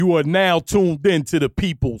You are now tuned in to the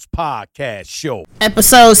People's Podcast Show.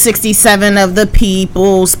 Episode 67 of the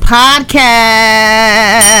People's Podcast.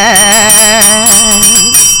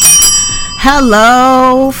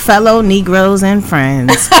 Hello, fellow Negroes and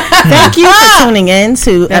friends. Thank you for tuning in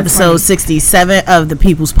to episode 67 of the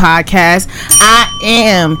People's Podcast. I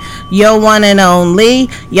am your one and only,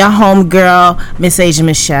 your homegirl, Miss Asia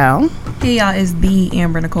Michelle. Hey y'all, it's the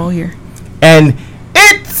Amber Nicole here. And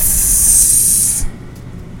it's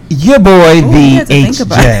your boy, the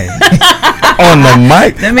HJ. On the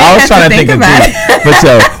mic. I was trying to think of it. But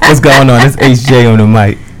yo, what's going on? It's HJ on the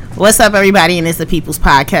mic. What's up, everybody? And it's the People's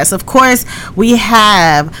Podcast. Of course, we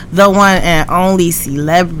have the one and only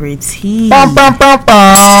celebrity. Bum, bum, bum,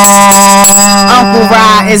 bum. Uncle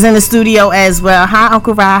Rod is in the studio as well. Hi,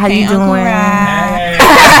 Uncle Rod. How you doing?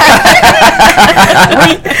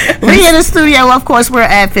 We in the studio. Of course, we're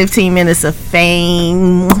at 15 minutes of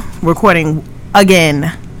fame, recording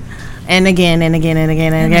again. And again.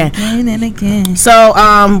 So,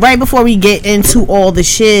 right before we get into all the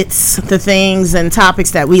shits, the things and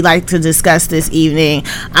topics that we like to discuss this evening,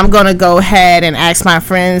 I'm going to go ahead and ask my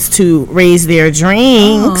friends to raise their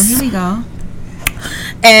drinks. Oh, here we go.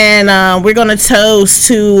 And we're going to toast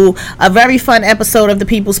to a very fun episode of the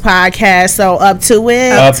People's Podcast. So, up to it.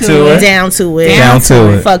 Down to it. Down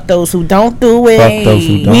to it. Fuck those who don't do it. Fuck those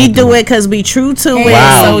who don't we do it because we true to it.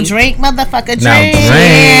 Wow. So, drink, motherfucker, drink. Now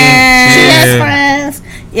drink. Cheers, friends.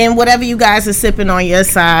 And whatever you guys are sipping on your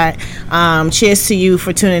side, cheers to you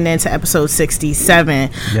for tuning in to episode 67.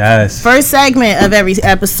 Yes. First segment of every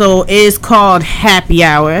episode is called Happy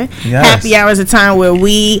Hour. Yes. Happy Hour is a time where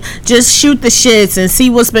we just shoot the shits and see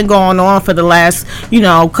what's been going on for the last,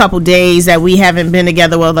 couple days that we haven't been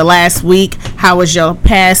together. Well, the last week. How was your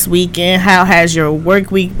past weekend? How has your work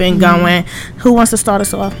week been going? Who wants to start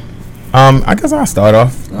us off? I guess I'll start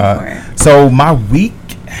off. Go for it. So my week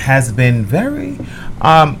has been very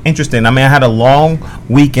interesting. I mean, I had a long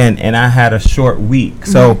weekend and I had a short week.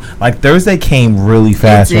 So like Thursday came really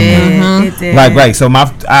fast for me. It did. Right. So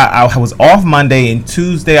I was off Monday and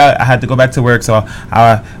Tuesday I had to go back to work. So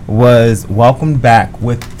I was welcomed back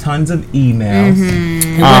with tons of emails. It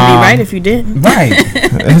wouldn't be right if you didn't. Right.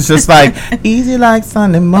 It's just like easy like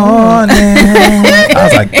Sunday morning. I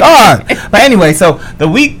was like, God. But anyway, so the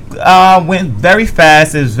week went very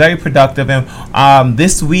fast. It was very productive, and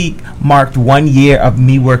this week marked 1 year of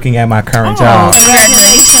me working at my current job.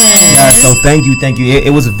 Congratulations! Yeah, so thank you.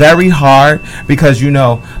 It was very hard because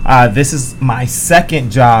this is my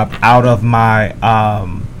second job out of my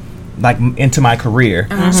into my career.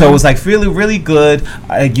 So it was like feeling really good.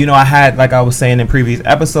 I had, like I was saying in previous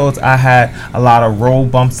episodes, I had a lot of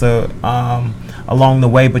road bumps along the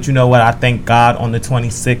way, but you know what, I thank God on the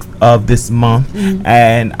 26th of this month,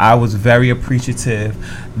 and I was very appreciative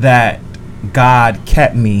that God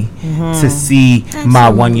kept me to see my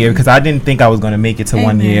 1 year, because I didn't think I was going to make it to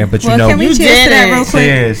 1 year, but can we cheers to that real quick?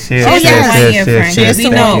 Cheers. Cheers.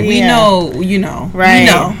 We know. Right.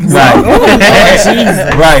 Right.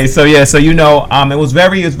 Right. So it was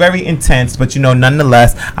very intense, but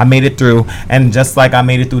nonetheless, I made it through, and just like I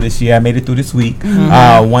made it through this year, I made it through this week.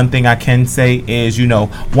 One thing I can say is,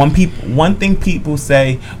 one thing people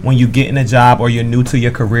say when you get in a job or you're new to your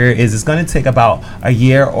career is it's going to take about a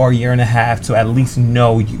year or a year and a half to at least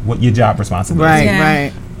know what your job responsibility is.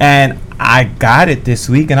 Right. And I got it this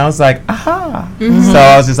week, and I was like, aha. So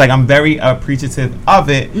I was just like, I'm very appreciative of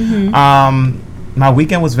it. My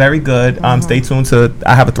weekend was very good. Stay tuned to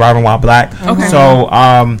I have a Thriving While Black. Okay. So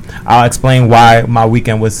I'll explain why my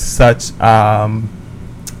weekend was such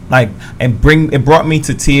it brought me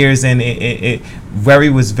to tears, and it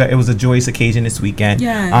was a joyous occasion this weekend.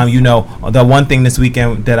 Yes. The one thing this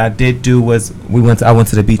weekend that I did do was I went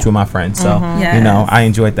to the beach with my friends. So Yes. I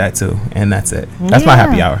enjoyed that too, and that's it. That's my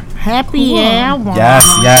happy hour. Happy hour. Yes.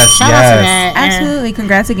 Shout out to that. Absolutely.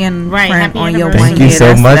 Congrats again, friend, Happy on your anniversary. 1 Thank you year.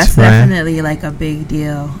 so much, That's friend. definitely like a big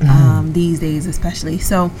deal these days, especially.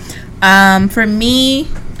 So, for me,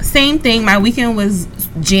 same thing. My weekend was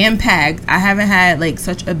jam-packed. I haven't had like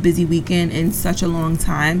such a busy weekend in such a long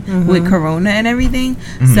time with Corona and everything.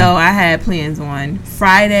 So I had plans on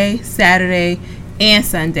Friday, Saturday, and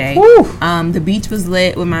Sunday. The beach was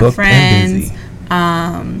lit with my Booked friends.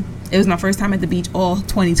 and busy. It was my first time at the beach all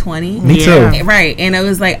 2020. Me too. Right. And it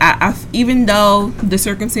was like, I even though the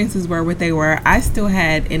circumstances were what they were, I still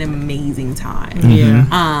had an amazing time.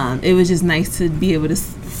 Yeah. It was just nice to be able to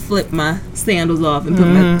flip my sandals off and put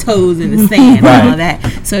my toes in the sand and all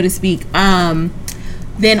that, so to speak.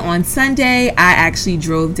 Then on Sunday, I actually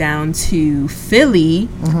drove down to Philly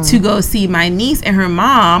to go see my niece and her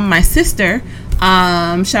mom, my sister.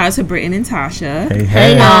 Shout out to Britton and Tasha.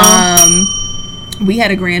 Hey. We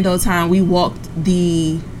had a grand old time. We walked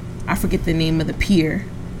I forget the name of the pier.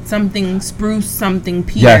 Something Spruce something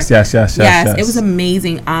pier. Yes. It was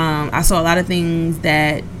amazing. I saw a lot of things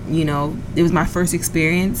that, you know, it was my first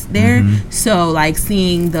experience there. So like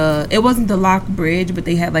seeing it wasn't the lock bridge, but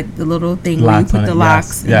they had like the little thing where you put the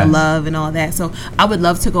locks and the love and all that. So I would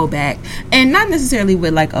love to go back, and not necessarily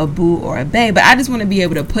with like a boo or a bae, but I just want to be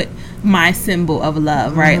able to put my symbol of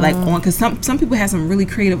love, right? Like on, because some people have some really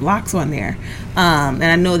creative locks on there, and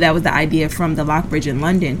I know that was the idea from the lock bridge in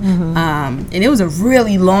London. And it was a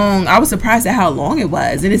really long, I was surprised at how long it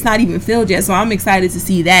was, and it's not even filled yet, so I'm excited to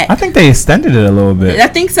see that. I think they extended it a little bit. I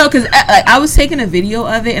think so, because I was taking a video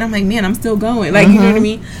of it and I'm like, man, I'm still going, like, you know what I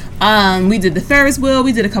mean? We did the Ferris wheel,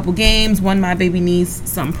 we did a couple games, won my baby niece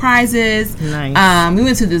some prizes. Nice. We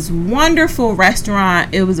went to this wonderful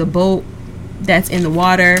restaurant. It was a boat that's in the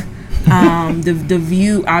water. The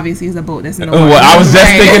view obviously is a boat that's in the water. Well, I was just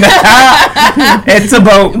thinking that. It's a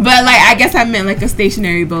boat, but like I guess I meant like a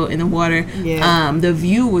stationary boat in the water. Yeah. The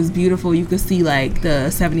view was beautiful. You could see like the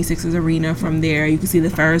 76ers arena from there. You could see the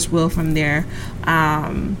Ferris wheel from there.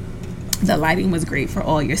 The lighting was great for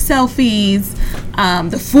all your selfies.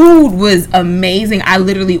 The food was amazing. I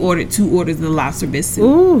literally ordered 2 orders of the lobster bisque soup.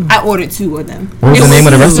 Ooh. I ordered 2 of them. What was the name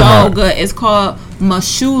of the restaurant? So good. It's called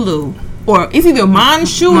Moshulu. Or it's either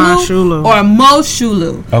Monshulu or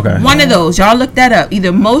Moshulu. Okay. One of those. Y'all look that up.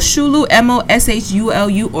 Either Moshulu,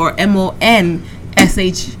 Moshulu, or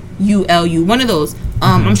Monshulu. One of those.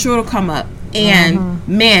 I'm sure it'll come up. And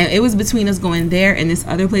man, it was between us going there and this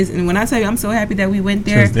other place. And when I tell you, I'm so happy that we went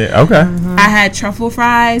there. Okay. I had truffle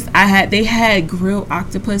fries. They had grilled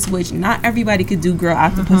octopus, which not everybody could do grilled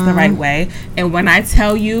octopus the right way. And when I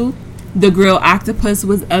tell you, the grilled octopus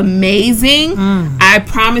was amazing. I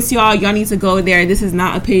promise y'all need to go there. This is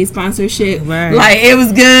not a paid sponsorship. Right. Like, it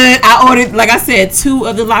was good. I ordered, like I said, 2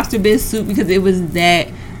 of the lobster bisque soup because it was that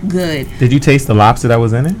good. Did you taste the lobster that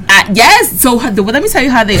was in it? Yes. So let me tell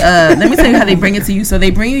you how they bring it to you. So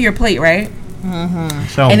they bring you your plate, right?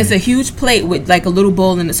 And it's a huge plate with like a little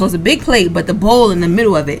bowl in it. So it's a big plate, but the bowl in the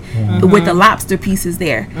middle of it with the lobster pieces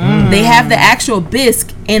there. They have the actual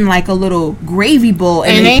bisque in like a little gravy bowl,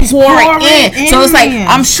 and they pour it in. So it's like,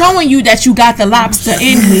 I'm showing you that you got the lobster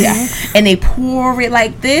in here, and they pour it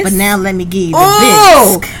like this. But now let me give you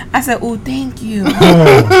the bisque. I said, "Oh, thank you."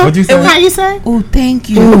 What'd you say? How you say? Oh, thank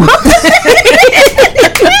you.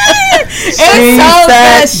 It was so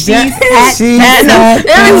good.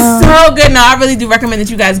 It was so good. No, I really do recommend that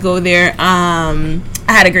you guys go there. I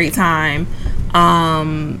had a great time.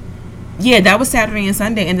 Yeah, that was Saturday and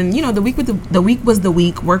Sunday, and then the week was the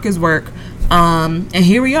week. Work is work. And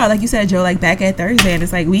here we are, like you said, Joe, like back at Thursday, and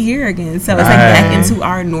it's like we here again. So it's like back into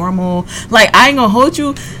our normal. Like, I ain't gonna hold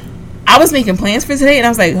you. I was making plans for today, and I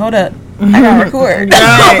was like, hold up, I gotta record.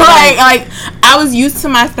 like I was used to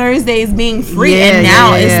my Thursdays being free, and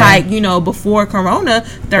now it's like, before Corona,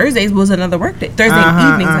 Thursdays was another work day. Thursday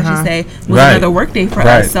evenings, I should say, was another work day for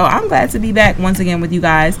us. So I'm glad to be back once again with you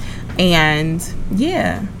guys, and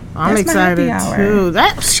yeah, I'm excited too.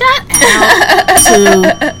 Shout out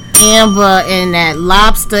to Amber and that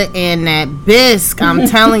lobster and that bisque. I'm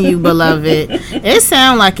telling you, beloved, it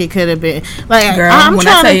sounded like it could have been like. Girl, when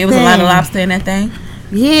I tell you, it was a lot of lobster in that thing.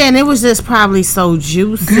 Yeah, and it was just probably so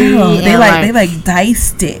juicy. Girl, they like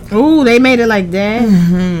diced it. Ooh, they made it like that.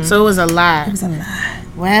 So it was a lot. It was a lot.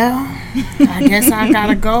 Well, I guess I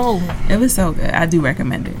gotta go. It was so good. I do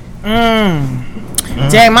recommend it.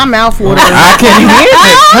 Dang, my mouth water. I can't hear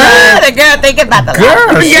it. The girl thinking about the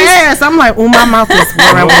lobster. Yes, I'm like, my mouth is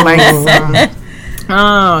watering.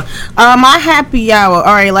 My happy hour.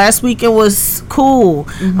 All right, last week it was cool.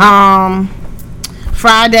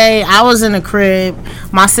 Friday, I was in the crib.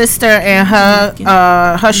 My sister and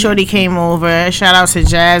her shorty came over. Shout out to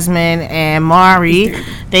Jasmine and Mari.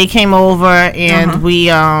 They came over and we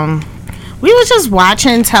was just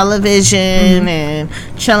watching television and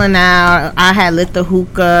chilling out. I had lit the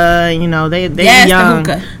hookah. They young.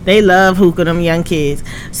 The hookah. They love hookah, them young kids.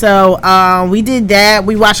 So we did that.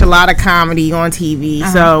 We watched a lot of comedy on TV.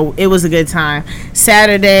 So it was a good time.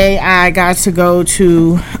 Saturday, I got to go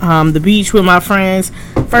to the beach with my friends.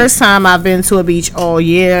 First time I've been to a beach all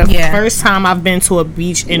year. Yeah. First time I've been to a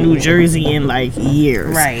beach in New Jersey in like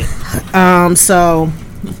years. Right. So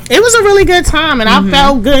it was a really good time, and I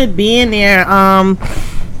felt good being there.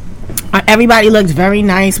 Everybody looked very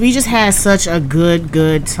nice. We just had such a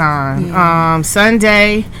good time.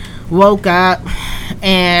 Sunday, woke up,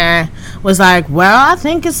 and was like, well, I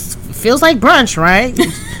think it feels like brunch, right?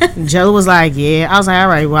 Joe was like, yeah. I was like, all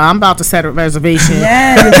right, well, I'm about to set a reservation.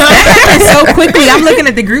 Yes. So quickly, I'm looking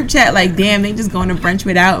at the group chat like, damn, they just going to brunch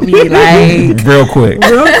without me. Like, real quick. We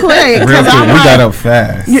Got up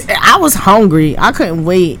fast. I was hungry. I couldn't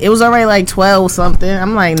wait. It was already like 12 something.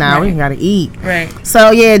 I'm like, nah, we gotta eat. Right.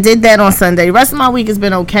 So yeah, did that on Sunday. The rest of my week has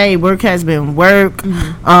been okay. Work has been work.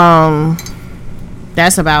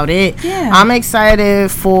 That's about it. Yeah. I'm excited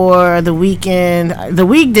for the weekend. The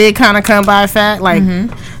week did kind of come by fast. Like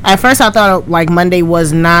at first I thought like Monday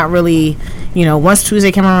was not really, once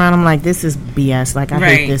Tuesday came around, I'm like, this is BS. Like I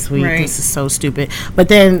hate this week. Right. This is so stupid. But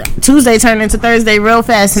then Tuesday turned into Thursday real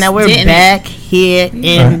fast, and now we're back here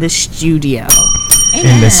in the studio.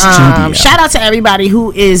 In the studio. Shout out to everybody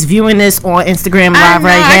who is viewing this on Instagram Live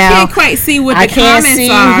right now. I can't quite see what the comments comments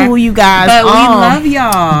are. Who you guys but are. we love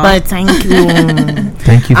y'all. But thank you.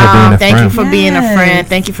 Thank you for being a friend. Thank you for being a friend.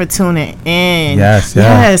 Thank you for tuning in. Yes.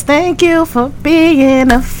 Thank you for being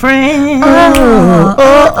a friend.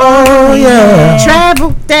 Oh, yeah.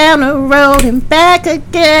 Travel down the road and back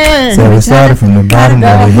again. So we started from the bottom of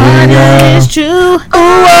the hill. It's true.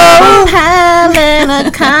 Ooh, having a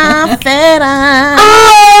confidence.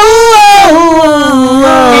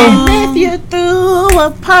 And if you threw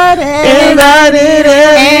a party,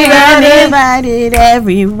 invited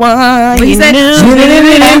everyone you knew.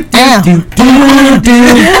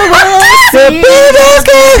 The biggest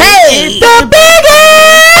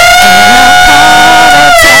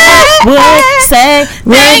would say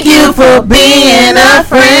thank you for being a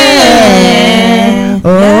friend.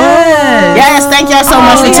 Yes, thank y'all so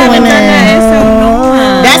much for tuning in.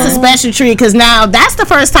 That's a special treat because now that's the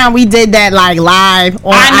first time we did that like live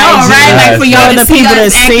on IG. Right? Like for y'all the people to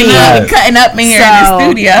see cutting up in here in the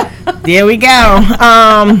studio. There we go.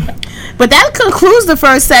 But that concludes the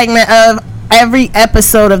first segment of every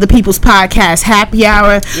episode of the People's Podcast Happy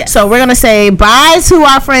Hour. Yes. So we're gonna say bye to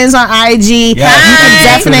our friends on IG.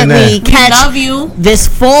 Yes. You can definitely catch this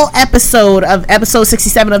full episode of episode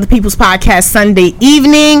 67 of the People's Podcast Sunday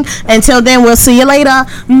evening. Until then, we'll see you later.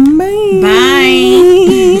 Bye.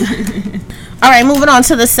 All right, moving on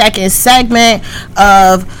to the second segment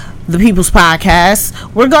of the People's Podcast.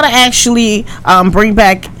 We're gonna actually bring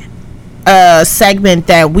back a segment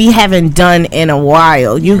that we haven't done in a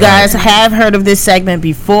while. You guys have heard of this segment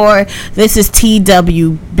before. This is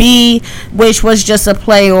TWB, which was just a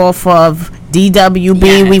play off of DWB.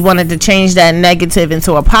 Yes. We wanted to change that negative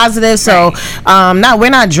into a positive. So now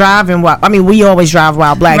we're not driving while, we always drive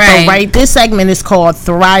while black. But this segment is called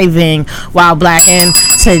Thriving While Black. And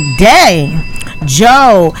today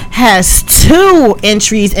Joe has 2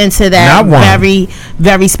 entries into that very,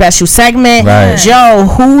 very special segment. Joe,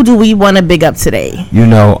 who do we want to big up today?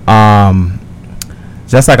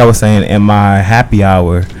 Just like I was saying in my happy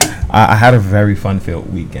hour, I had a very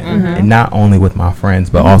fun-filled weekend, and not only with my friends,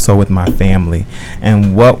 but also with my family.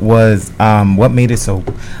 And what made it so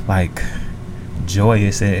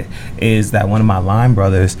joyous is that one of my line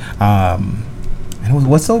brothers. And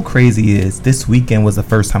what's so crazy is this weekend was the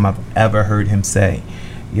first time I've ever heard him say,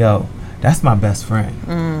 "Yo, that's my best friend."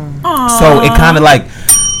 So it kind of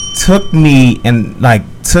took me and I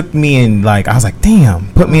was like,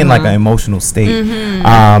 damn, put me in an emotional state.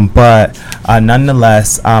 But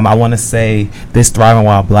nonetheless, I want to say this Thriving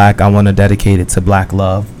While Black, I want to dedicate it to Black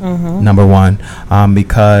love, number one,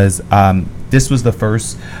 because this was the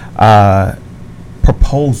first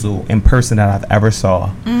proposal in person that I've ever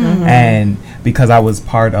saw, and because I was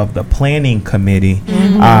part of the planning committee,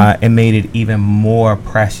 it made it even more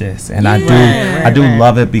precious. And I do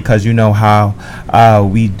love it because you know how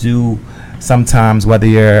we do sometimes, whether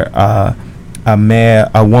you're a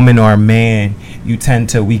woman or a man, you tend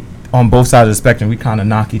to on both sides of the spectrum, we kind of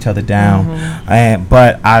knock each other down.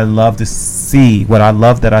 But I love to see what I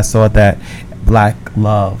love that I saw that Black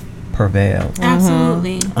love prevailed.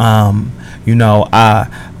 Absolutely.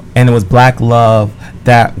 And it was Black love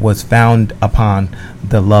that was found upon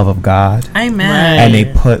the love of God. Amen. And they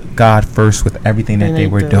put God first with everything that they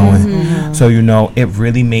were doing. So it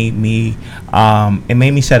really made me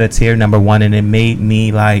shed a tear, number one, and it made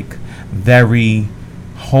me very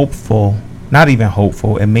hopeful. Not even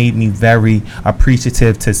hopeful. It made me very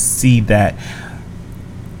appreciative to see that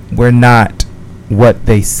we're not what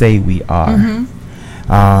they say we are.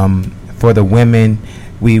 For the women,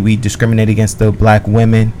 we discriminate against the Black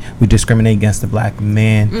women, we discriminate against the Black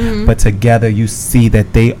men, but together you see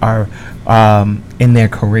that they are in their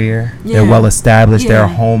career, they're well established, they're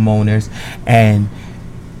homeowners, and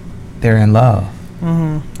they're in love.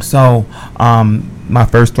 So my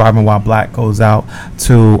first Thriving While Black goes out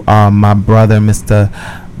to my brother, Mr.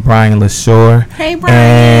 Brian LaShore. Hey,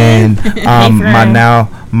 Brian. And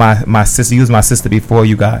my sister, you was my sister before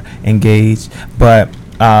you got engaged, but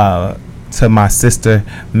to my sister,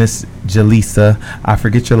 Miss Jaleesa, I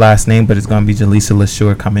forget your last name, but it's gonna be Jaleesa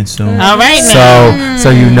LaShore coming soon. All right,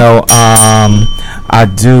 so I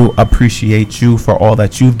do appreciate you for all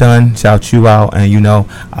that you've done. Shout you out, and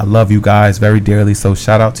I love you guys very dearly. So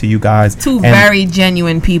shout out to you guys. Two very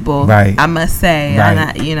genuine people, right? I must say,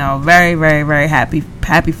 right. And very, very, very happy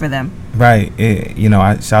for them. Right.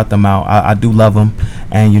 I shout them out. I do love them,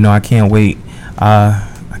 and I can't wait. I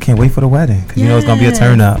can't wait for the wedding because it's gonna be a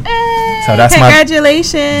turn up. So that's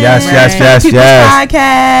congratulations. Yes.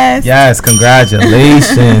 Podcast. Yes,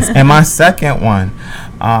 congratulations. And my second one,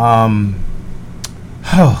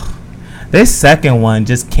 this second one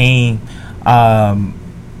just came,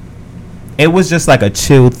 it was just like a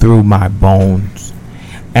chill through my bones.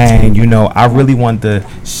 And, I really want to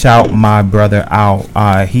shout my brother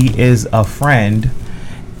out. He is a friend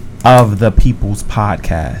of the People's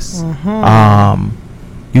Podcast.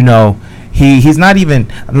 He's not even,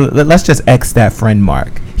 let's just X that friend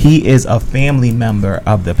mark. He is a family member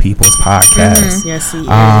of the People's Podcast. Yes, he is.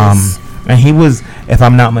 And he was, if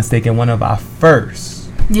I'm not mistaken, one of our first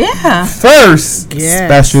special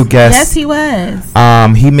guests. Yes, he was.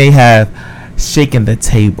 He may have shaken the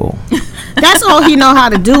table. That's all he know how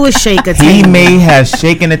to do is shake a table. He may have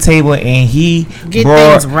shaken the table, and he get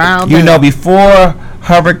things riled up. Before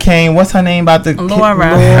Hurricane, what's her name about the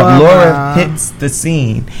Laura hits the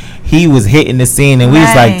scene. He was hitting the scene, and we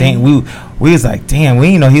was like, dang, we was like, damn, we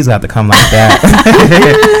didn't know he was about to come like that.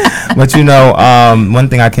 But one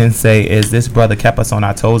thing I can say is this brother kept us on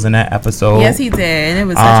our toes in that episode. Yes, he did, and it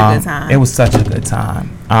was such a good time. It was such a good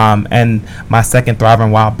time. And my second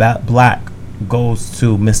Thriving While Black goes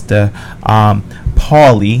to Mr.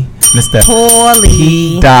 Paulie. Mr.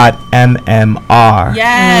 P.MMR.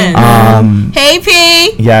 Yes. Hey,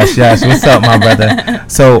 P. Yes. What's up, my brother?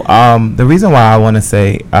 So, the reason why I want to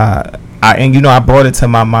say, I brought it to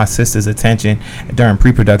my sister's attention during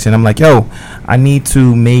pre-production. I'm like, yo, I need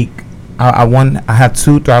to make. I have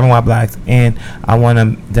two Thriving While Blacks, and I want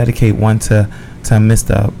to dedicate one to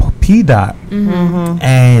Mr. P.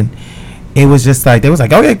 And it was just like, they was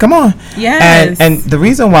like, okay, come on. Yes. And the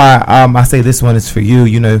reason why I say this one is for you,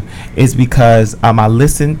 is because I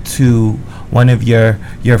listened to one of your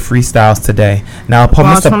freestyles today. Now,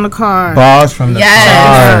 Bars from the Car. Bars from the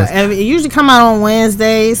Cars. It usually come out on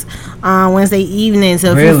Wednesdays, Wednesday evenings.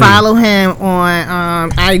 So if you follow him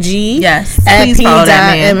on IG, at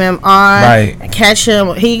P.MMR, right, catch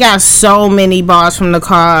him. He got so many bars from the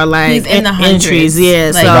car, like he's in the entries,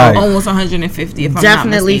 almost 150. If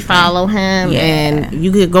definitely I'm not follow him, and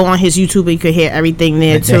you could go on his YouTube and you could hear everything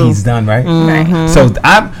there too. That he's done, right? Mm-hmm. So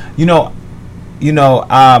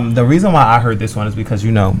the reason why I heard this one is because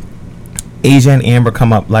Asia and Amber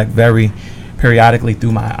come up like very periodically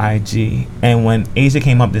through my IG, and when Asia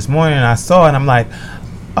came up this morning, I saw it, and I'm like,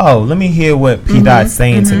 oh, let me hear what P. Dot's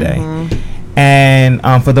saying today. And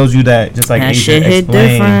for those of you that just like that Asia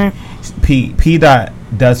explained, P. Dot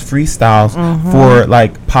does freestyles for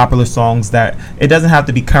like popular songs that it doesn't have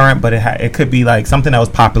to be current, but it could be like something that was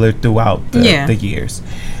popular throughout the years.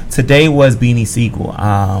 Today was Beanie Siegel.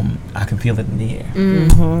 I Can Feel It in the Air.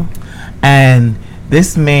 And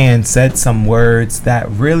this man said some words that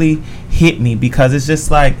really hit me, because it's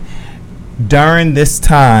just like during this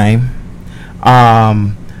time,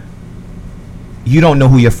 you don't know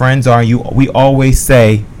who your friends are. We always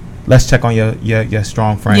say, let's check on your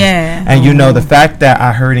strong friends. Yeah. And the fact that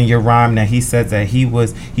I heard in your rhyme that he said that he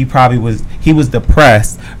was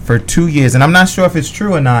depressed for 2 years, and I'm not sure if it's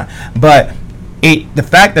true or not, but the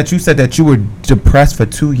fact that you said that you were depressed for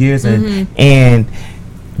 2 years and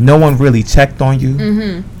no one really checked on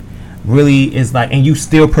you, really is like, and you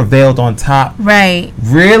still prevailed on top, right,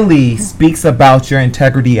 really speaks about your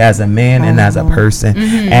integrity as a man and as a person.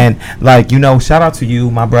 And like, shout out to you,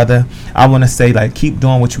 my brother. I want to say, like, keep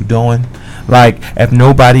doing what you're doing. Like, if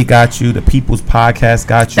nobody got you, the People's Podcast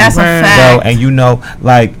got you. That's a fact. Bro, and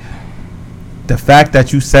like, the fact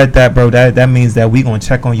that you said that, bro, that means that we gonna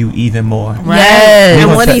check on you even more. Right. Yes.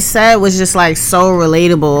 And what he said was just like so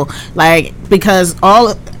relatable, like, because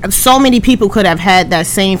so many people could have had that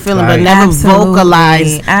same feeling, but never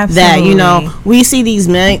vocalized that. We see these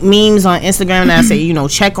memes on Instagram that say,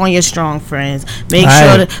 check on your strong friends, make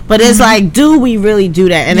sure that, but it's like, do we really do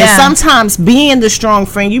that? And then sometimes being the strong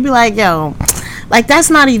friend, you be like, yo, like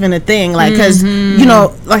that's not even a thing. Like, because you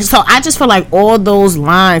know, like, so I just feel like all those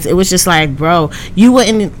lines, it was just like, bro, you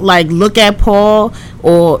wouldn't like look at Paul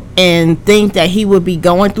and think that he would be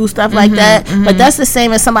going through stuff like that. But that's the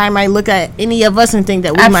same as somebody might look at any of us and think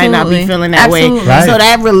that we might not be feeling that way. Right. So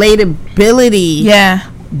that relatability,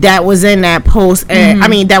 that was in that post, and I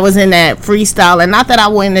mean that was in that freestyle, and not that I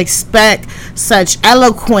wouldn't expect such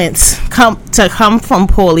eloquence come from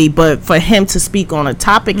Paulie, but for him to speak on a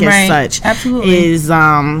topic as such is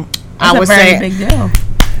I would say big deal.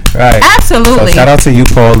 Right. Absolutely. So shout out to you,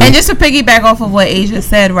 Paulie. And just to piggyback off of what Asia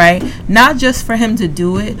said, right? Not just for him to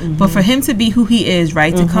do it, but for him to be who he is,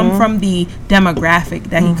 right? To come from the demographic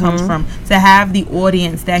that he comes from, to have the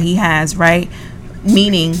audience that he has, right?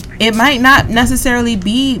 Meaning, it might not necessarily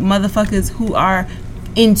be motherfuckers who are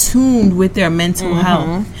in tune with their mental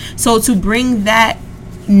health. So to bring that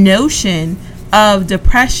notion of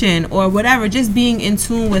depression or whatever, just being in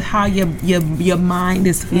tune with how your mind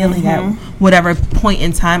is feeling at whatever point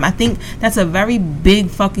in time, I think that's a very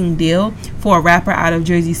big fucking deal for a rapper out of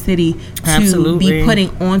Jersey City to be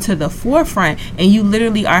putting onto the forefront. And you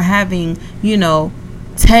literally are having, you know,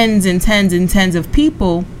 tens and tens and tens of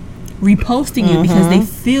people reposting you because they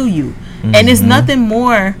feel you. And it's nothing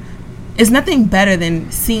more, it's nothing better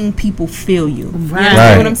than seeing people feel you. You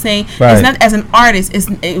understand what I'm saying? It's not, as an artist,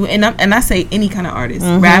 and I say any kind of artist,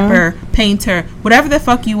 rapper, painter, whatever the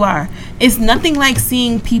fuck you are, it's nothing like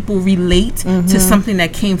seeing people relate to something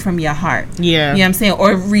that came from your heart. You know what I'm saying?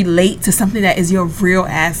 Or relate to something that is your real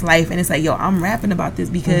ass life, and it's like, yo, I'm rapping about this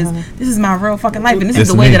because this is my real fucking life, and this is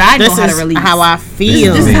the way that I know how to release. How I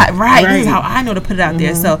feel. This is how, this is how I know to put it out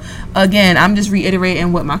there. So again, I'm just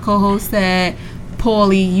reiterating what my co-host said.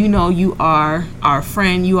 Paulie, you know you are our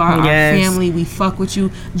friend. You are our family. We fuck with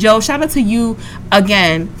you. Joe, shout out to you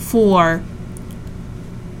again for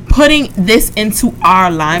putting this into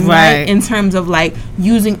our limelight in terms of like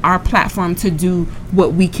using our platform to do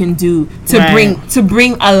what we can do to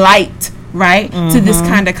bring a light to this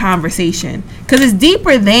kind of conversation, because it's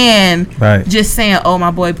deeper than just saying, oh,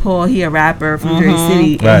 my boy Paul, he a rapper from Jersey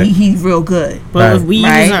City and he's real good. But if we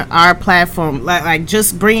using our platform, like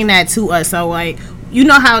just bringing that to us, so like, you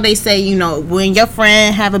know how they say, you know, when your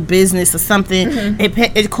friend have a business or something,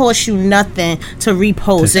 it costs you nothing to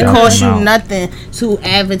repost. It costs you nothing to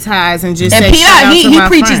advertise and just say, he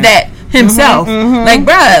preaches that himself. Like,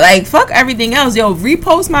 bruh, like, fuck everything else. Yo,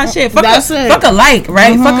 repost my shit. Fuck a like,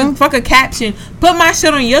 right? Fuck a caption. Put my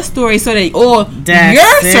shit on your story so that your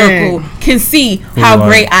circle can see how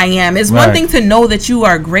great I am. It's one thing to know that you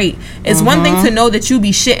are great. It's one thing to know that you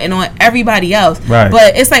be shitting on everybody else.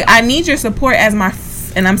 But it's like, I need your support as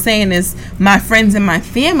and I'm saying this, my friends and my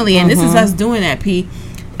family, and this is us doing that, P.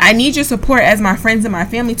 I need your support as my friends and my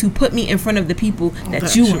family to put me in front of the people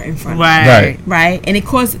that you are in front of. Right. And it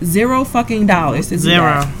costs $0 fucking dollars to do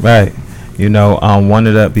that. Right. You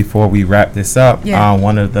know, before we wrap this up,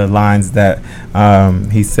 one of the lines that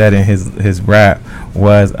he said in his rap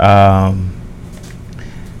was,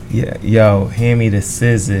 yo, hand me the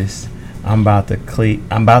scissors. I'm about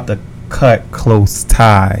to cut close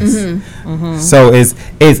ties. So is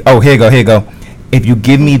here you go. If you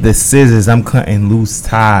give me the scissors, I'm cutting loose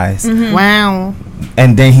ties. Wow.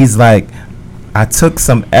 And then he's like, I took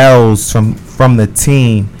some L's from the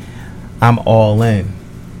team. I'm all in.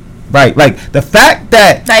 Right. Like the fact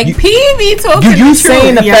that like PB talking you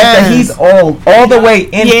saying the fact that he's all the way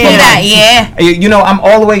in you know, I'm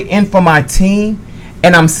all the way in for my team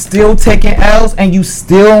and I'm still taking L's and you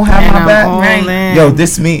still have my back. Yo,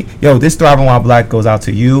 this Thriving While Black goes out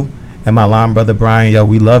to you and my line brother Brian. Yo,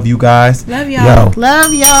 we love you guys. Love y'all.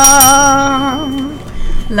 Love y'all.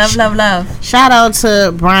 Love. Shout out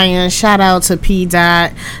to Brian. Shout out to P.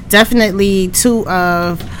 Dot. Definitely two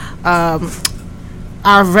of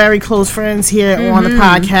our very close friends here on the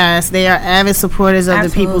podcast. They are avid supporters of the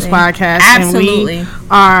People's Podcast. Absolutely. And we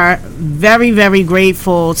are very, very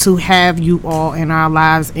grateful to have you all in our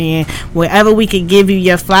lives. And wherever we can give you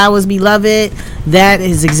your flowers, beloved, that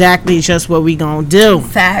is exactly just what we gonna do.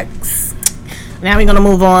 Facts. Now we're gonna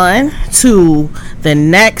move on to the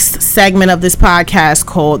next segment of this podcast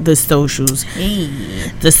called The Socials.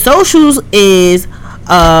 The Socials is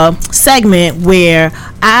a segment where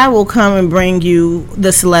I will come and bring you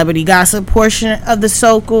the celebrity gossip portion of the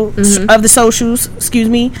socials. Excuse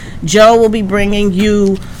me. Joe will be bringing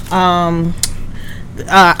you I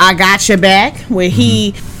Got Your Back, where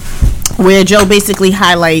Joe basically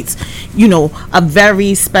highlights, a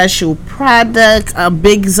very special product,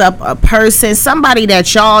 bigs up a person, somebody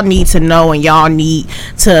that y'all need to know and y'all need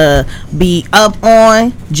to be up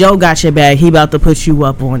on. Joe got your back. He about to put you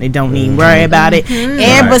up on it. Don't even worry about it.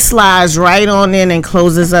 Amber slides right on in and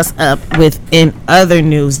closes us up with in other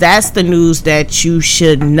news. That's the news that you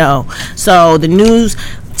should know. So the news,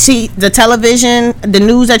 see, the television, the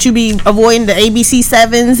news that you be avoiding, the ABC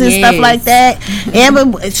 7s and stuff like that.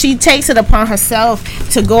 Amber, she takes it upon herself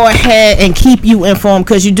to go ahead and keep you informed,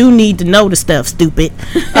 because you do need to know the stuff, stupid.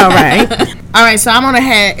 All right. All right, so I'm going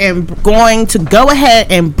to go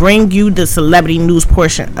ahead and bring you the celebrity news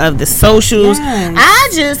portion of the socials. Yes. I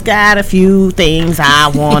just got a few things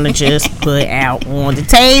I want to just put out on the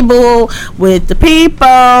table with the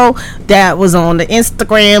people that was on the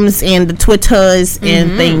Instagrams and the Twitters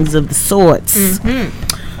and things of the sorts.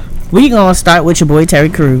 We gonna start with your boy Terry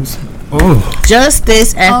Crews. Ooh. Just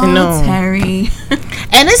this afternoon. Oh, Terry.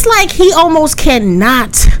 And it's like he almost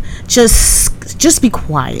cannot just be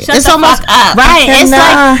quiet. Shut it's the almost fuck up. right. It's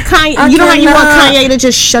like Kanye. You know how you want Kanye to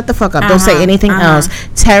just shut the fuck up, don't say anything else.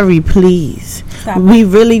 Terry, please. Stop. We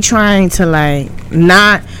really trying to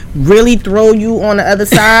not really throw you on the other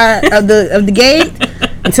side of the gate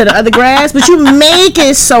into the other grass, but you make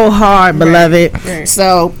it so hard, beloved. Right.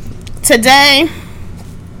 So today,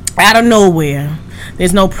 out of nowhere,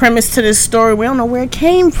 there's no premise to this story. We don't know where it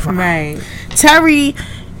came from. Right. Terry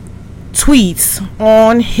tweets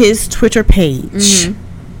on his Twitter page,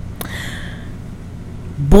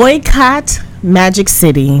 boycott Magic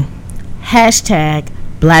City,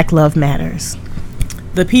 #Black Love Matters.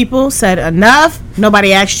 The people said enough.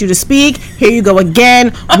 Nobody asked you to speak. Here you go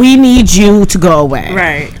again. We need you to go away.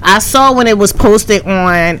 Right. I saw when it was posted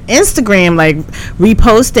on Instagram,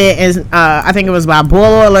 reposted, and I think it was by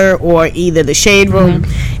Boil Alert or either the Shade Room,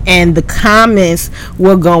 and the comments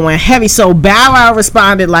were going heavy. So Bow Wow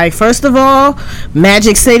responded first of all,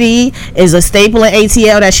 Magic City is a staple in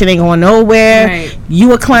ATL. That shit ain't going nowhere. Right.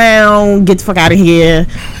 You a clown. Get the fuck out of here.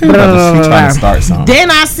 She trying to start something.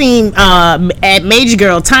 Then I seen at Major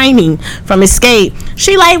Girl Tiny from Escape.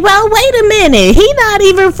 She well, wait a minute. He not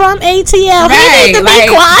even from ATL. Right. He need to be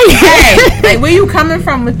quiet. Right. Where you coming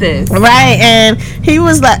from with this? Right. And he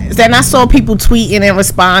was then I saw people tweeting and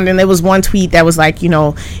responding. There was one tweet that was why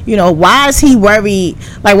is he worried?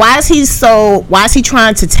 Why is he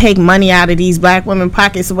trying to take money out of these black women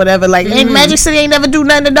pockets or whatever? Ain't Magic City ain't never do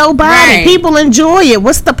nothing to nobody. Right. People enjoy it.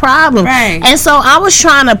 What's the problem? Right. And so I was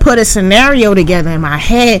trying to put a scenario together in my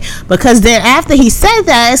head, because then after he said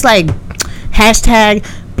that, it's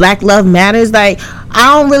 #Black Love Matters. I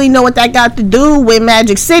don't really know what that got to do with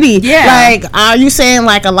Magic City. Yeah. Are you saying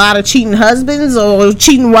a lot of cheating husbands or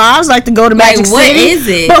cheating wives like to go to Magic City? What is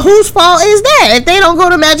it? But whose fault is that? If they don't go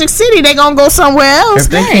to Magic City, they gonna go somewhere else.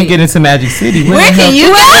 If they can't get into Magic City, where can you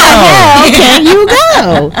go? Where can you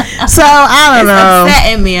go? So I don't know. It's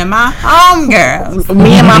upsetting me and my homegirls.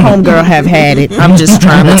 Me and my homegirl have had it. I'm just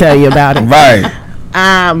trying to tell you about it. Right.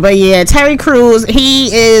 But yeah, Terry Crews,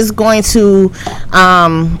 he is going to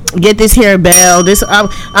get this here bell. This I'm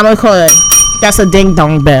gonna call it. That's a ding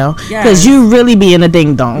dong bell, because you really being a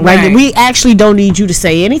ding dong. Right. We actually don't need you to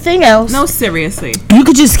say anything else. No, seriously. You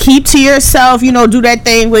could just keep to yourself. Do that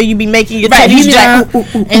thing where you be making your titties jump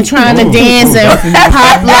and trying to dance and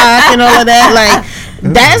pop lock and all of that.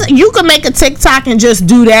 You could make a TikTok and just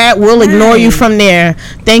do that. We'll ignore you from there.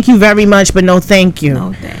 Thank you very much, but no thank you.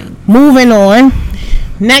 No thanks. Moving on.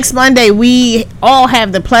 Next Monday, we all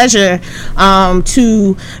have the pleasure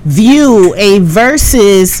to view a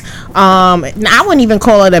versus. I wouldn't even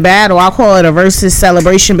call it a battle. I'll call it a versus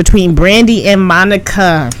celebration between Brandy and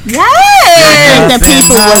Monica. Yes. The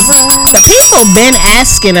people been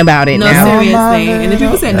asking about it. No, now. seriously. And the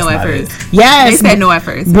people said no at first. Yes. They said no at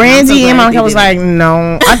first. Brandy and Monica was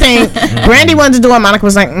no. I think Brandy wanted to do it. Monica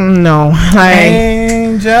was no.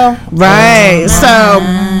 Angel. Right.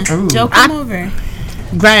 So. Joe, come over.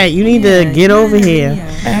 Right, you need to get over here.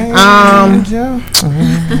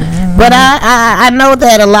 But I know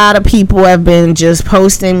that a lot of people have been just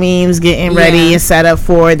posting memes, getting ready and set up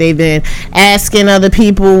for it. They've been asking other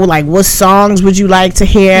people what songs would you like to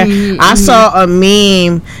hear. I saw a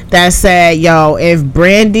meme that said, if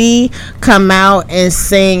Brandy come out and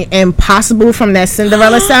sing Impossible from that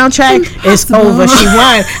Cinderella soundtrack, it's over. She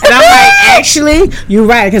won. And I'm actually, you're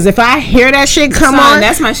right, because if I hear that shit come on,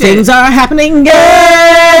 that's my shit. Things are happening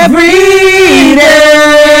every day.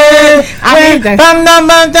 I hate that.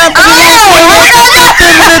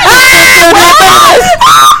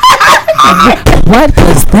 What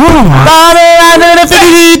was that?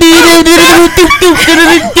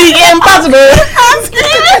 Impossible.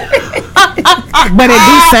 But it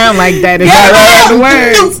do sound like that. It's Get not him the out.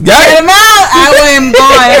 words. Get him out. I am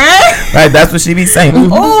going, right? Right, that's what she be saying.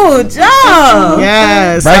 Oh, Joe.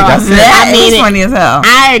 Yes. Right, that's it. That I mean is funny as hell.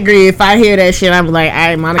 I agree. If I hear that shit, I'm like, all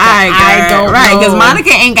right, Monica, I don't right, know. because Monica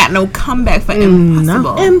ain't got no comeback for impossible.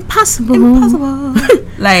 No, impossible.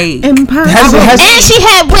 Like Impossible. And she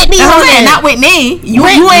had Whitney on it. not Whitney. You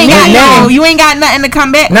Whitney. ain't got nothing to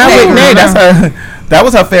come back. Not with. Whitney. That's her. That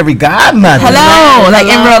was her fairy godmother. Hello, like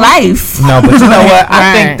in real life. No, but you know what? I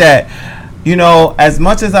Right. think that, you know, as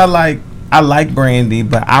much as I like Brandy,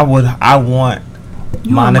 but I want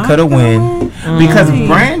Monica to win because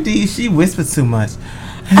Brandy, she whispers too much.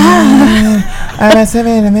 Don't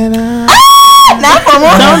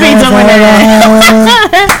be doing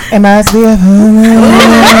that. It must be a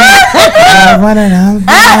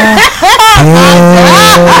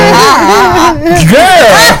girl.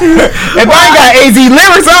 If I ain't got AZ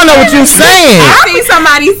lyrics, I don't know what you're saying. I see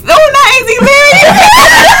somebody. Oh, not easy, man.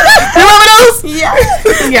 Remember those?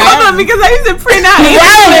 Yeah. Hold on, because I used to print out. Me too. I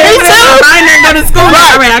go to school.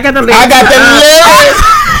 All right, I got the lyrics. I got the lyrics.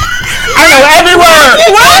 I know every word.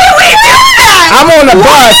 Why do we do that? I'm on the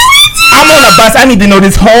bus. I need to know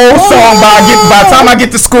this whole song by the time I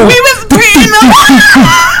get to school. We was printing them.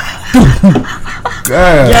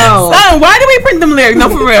 Girl. Yo. Son, why do we print them lyrics? No,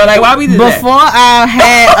 for real. Like, why we do that? Before I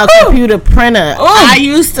had a computer printer, I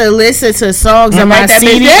used to listen to songs on my write that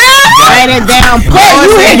CD, bitch down. write it down, You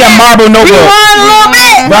pause in it, your marble notebook. rewind a little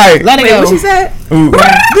bit, Right. let it Wait, go. what she said? Ooh.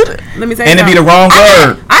 Let me say And it be the wrong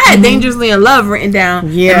word. I had Dangerously in Love written down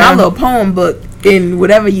in Yeah. my little poem book in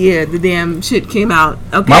whatever year the damn shit came out.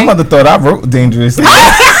 Okay. My mother thought I wrote dangerously.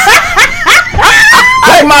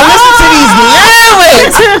 Like, my listen to these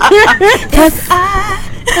lyrics.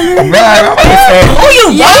 Right. Who you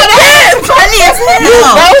wrote that? Funny as hell.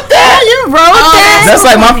 You wrote that? That's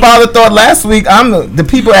like my father thought last week. I'm the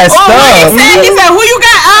people at Oh, what Stubbs. he said, who you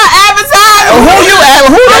got advertising? Who you at?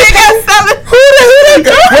 Who Who they you got selling?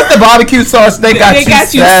 What's the barbecue sauce they got They you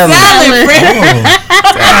got you selling? selling, friend.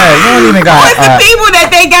 Dang, you don't even got. What's the people that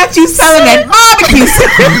they got you selling at barbecue?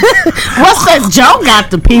 What's that? Joe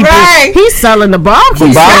got the people. Right. He's selling the barbecue.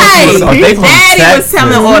 The barbecue Right. sauce. They His from daddy was Texas.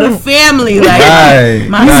 telling all the family, like, Right.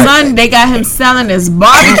 my son, they got him selling his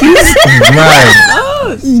barbecue. Right.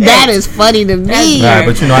 Oh, shit. That is funny to me. Right.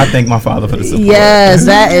 But you know, I thank my father for the support. Yes,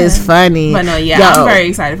 that is funny. But no, yeah, Yo, I'm very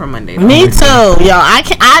excited for Monday. Me too. Yo,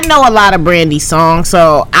 I know a lot of Brandy songs,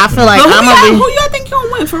 so I feel like But who I'm y'all gonna be. think gonna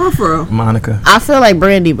win for real? Monica. I feel like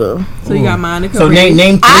Brandy Boo. So you got Monica. So Brandy.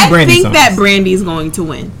 name 3 I Brandy think songs. that Brandy's going to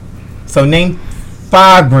win. So name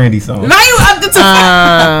 5 Brandy songs. Now you up to 2.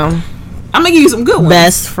 I'm gonna give you some good ones.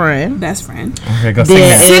 Best friend. Best friend. Okay, go sing There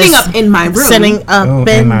that. is- Sitting up in my room. Sitting up Oh, in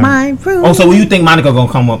in my room. Oh, so what you think Monica gonna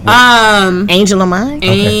come up with? Angel of Mine.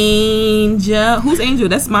 Angel. Who's Angel?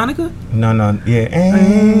 That's Monica? No, yeah.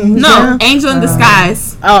 Angel. No, Angel in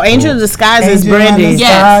Disguise. Oh, Angel of Disguise is Angel in Brandy.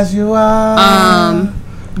 Yes. You are.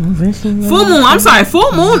 Full Moon. I'm sorry.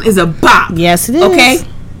 Full Moon is a bop. Yes, it is. Okay.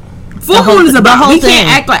 Full whole- Moon is a the bop. whole We thing. can't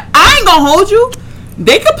act like I ain't gonna hold you.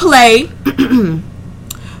 They could play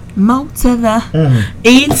Mo to the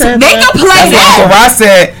E to They the- could play So that. I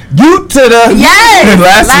said you to the Yes.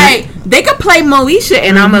 last Like they could play Moesha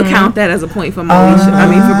and I'm gonna count that as a point for Moesha. I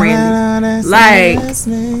mean for Brandy. Like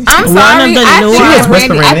I'm One sorry. of the I new think ones. that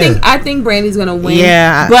Brandy, whispering in. I think Brandy's gonna win.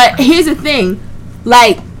 Yeah. But here's the thing.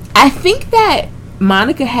 Like I think that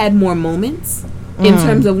Monica had more moments in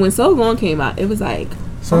terms of when So Long came out. It was like,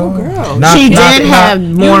 oh girl. She did have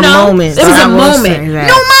more You know, moments. It was I a will moment. say that.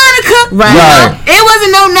 No Monica. Right. You know? Right. It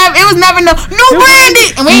wasn't it was never no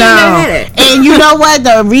Brandy. And we ain't never had it. And you know what?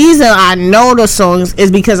 The reason I know the songs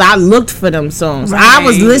is because I looked for them songs. I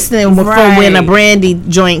was Right. listening for when a Brandy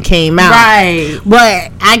joint came out. Right.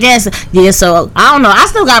 But I guess, yeah, so I don't know. I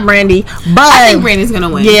still got Brandy. But I think Brandy's gonna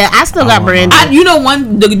win. yeah, I still got Brandy. You know,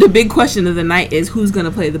 the big question of the night is who's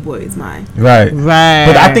gonna play The Boy Is Mine. Right. Right.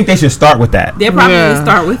 But I think they should start with that. They'll probably Yeah.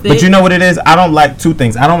 start with it. But you know what it is? I don't like 2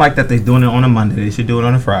 things. I don't like that they're doing it on a Monday. They should do it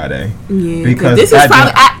on a Friday. yeah, because this is that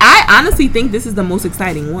probably. joint- I honestly think this is the most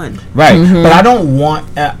exciting one. Right. But I don't want.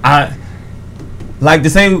 I like to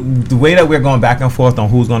say the way that we're going back and forth on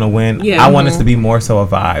who's going to win. Yeah. I want us to be more so a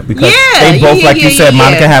vibe because Yeah, they both, yeah, like yeah, you said, yeah,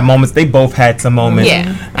 Monica yeah. had moments. They both had some moments.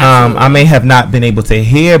 Yeah, I may have not been able to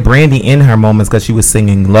hear Brandy in her moments because she was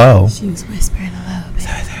singing low. She was whispering a little bit.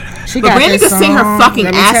 She But got Brandy this could sing her song, fucking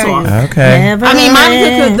let me ass tell you. off. Okay. Never I mean,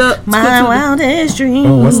 Monica let could my wildest dreams.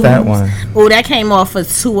 Oh, what's that one? Oh, that came off of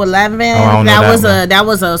 211. I don't know That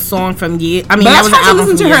was a song from year. I mean, But that I was tried an to album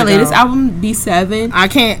listen from to her years latest ago. album, B7. I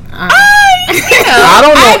can't. I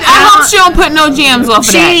don't know. I hope she don't put no jams off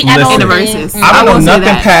of that in the verses. I don't know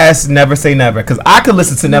nothing past Never Say Never, because I could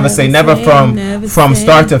listen to Never Say Never from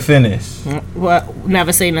start to finish. What?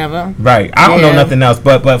 Never Say Never. Right. I don't know nothing else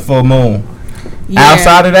but Full Moon. Yeah.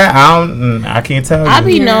 Outside of that, I can't tell you. I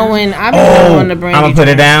be knowing the Brandy. I'm gonna put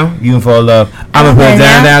it down. You can fall in love. I'm gonna put it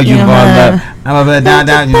down. You can fall in love. I'm gonna put it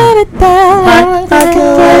down. You put it down. I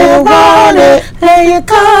can want it. Lay your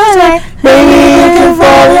cards, baby, you can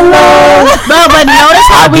fall in love. No, but notice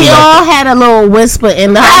how we all had a little whisper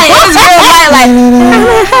in the house. It was real like.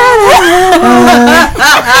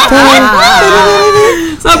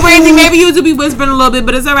 So Brandy, maybe you to be whispering a little bit,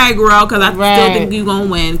 but it's all right, girl, because I still think you gonna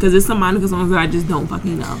win, because it's some Monica songs that I just don't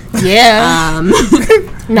fucking know. Yeah.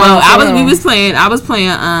 No, I was playing. What was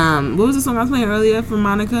the song I was playing earlier from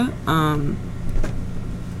Monica?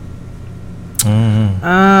 The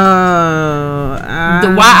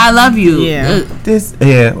Why I Love You. Yeah.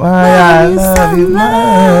 Why I Love You.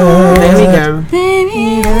 There we go.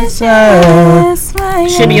 Baby,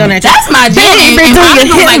 should be on that. That's my jam. And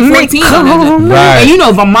Monica's like 14 on that. Right. And you know,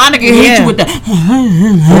 if Monica hit you with the,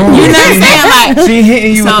 you know what I'm saying? Like, she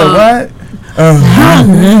hitting you with the what?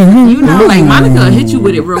 You know, like Monica hit you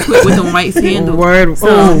with it real quick with them white sandals.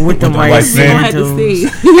 With them white sandals.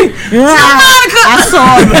 I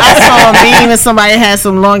saw a meme and somebody had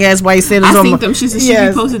some long ass white sandals. I seen them. She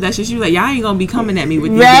posted that shit. She was like, "Y'all ain't gonna be coming at me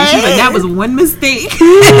with these." Right? She was like, "That was one mistake."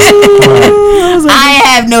 I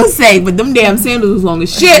have no say, but them damn sandals was long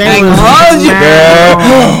as shit.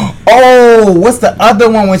 Oh, what's the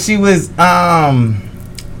other one when she was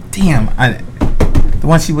the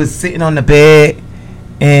one she was sitting on the bed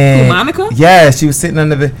and Monica? Yeah, she was sitting on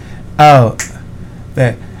the bed. Oh,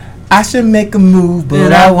 that I should make a move,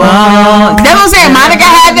 but I won't. That's what I'm saying. Monica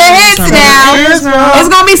had the hits now. There's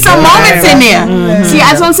gonna be some moments in there. See,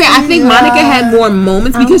 that's what I'm saying. I think Monica had more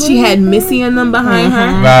moments because she had Missy and them behind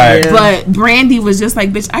her. Right. But Brandy was just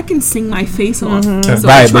like, bitch, I can sing my face off. So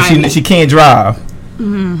right, but she can't drive. All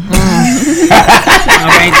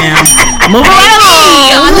right, now moving right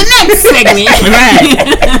along on the next segment. Right.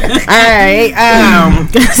 All right.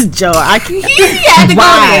 Joe, he had to go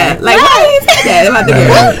there. Like, why did he say that about the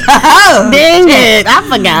girl? Dang it! I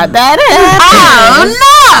forgot that. Oh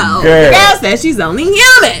no! Girl said she's only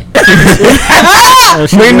human.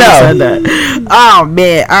 We know. Oh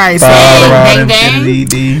man! All right, so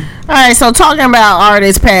bang. All right, so talking about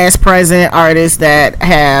artists, past, present, artists that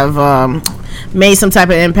have made some type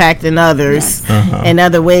of impact in others in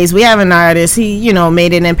other ways. We have an artist, he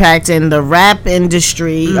made an impact in the rap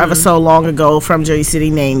industry ever so long ago from Jersey City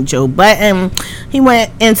named Joe Budden. He went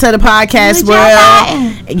into the podcast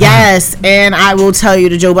world. Yes, and I will tell you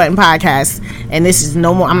the Joe Budden podcast, and this is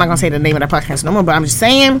no more, I'm not gonna say the name of the podcast no more, but I'm just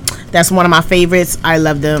saying that's one of my favorites. I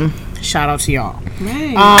love them. Shout out to y'all.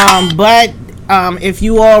 Right. But if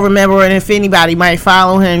you all remember, and if anybody might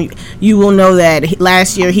follow him, you will know that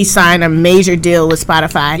last year he signed a major deal with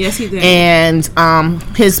Spotify. Yes, he did. And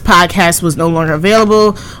his podcast was no longer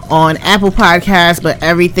available on Apple Podcasts, but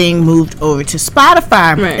everything moved over to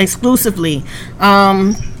Spotify exclusively.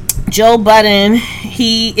 Joe Budden,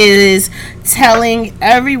 he is telling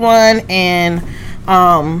everyone and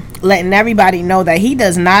letting everybody know that he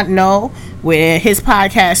does not know where his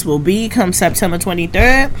podcast will be come September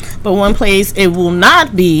 23rd, but one place it will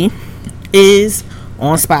not be is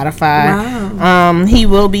on Spotify. Wow. He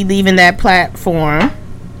will be leaving that platform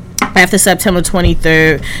after September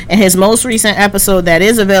 23rd. And his most recent episode that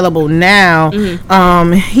is available now,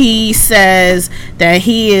 he says that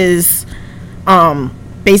he is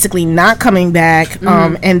basically not coming back,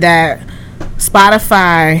 and that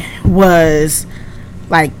Spotify was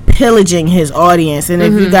like pillaging his audience, and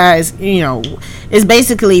if you guys it's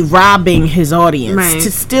basically robbing his audience,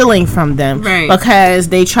 to stealing from them, because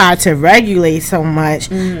they try to regulate so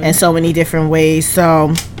much in so many different ways.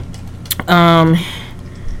 So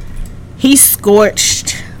he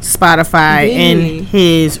scorched Spotify in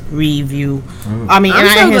his review. I'm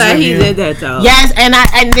so glad he did that though. Yes, and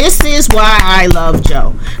this is why I love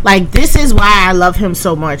Joe. Like, this is why I love him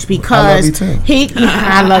so much, because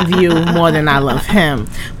I love you more than I love him.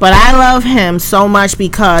 But I love him so much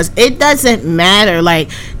because it doesn't matter. Like,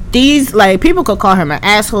 these, like, people could call him an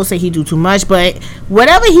asshole, say he do too much, but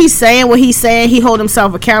whatever he's saying, he hold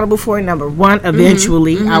himself accountable for it. Number one,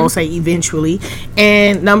 eventually, I will say eventually,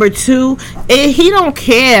 and number two, he don't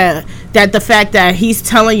care that the fact that he's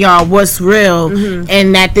telling y'all what's real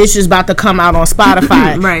and that this is about to come out on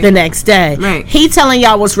Spotify the next day. Right. He telling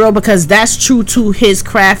y'all what's real because that's true to his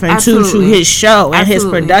craft and true to his show and his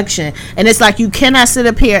production. And it's like, you cannot sit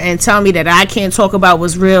up here and tell me that I can't talk about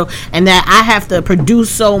what's real and that I have to produce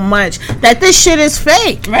so much that this shit is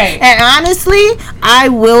fake. Right. And honestly, I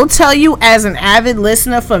will tell you, as an avid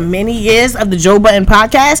listener for many years of the Joe Budden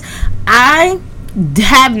podcast, I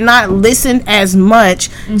have not listened as much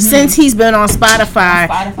since he's been on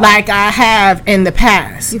Spotify like I have in the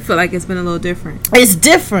past. You feel like it's been a little different? It's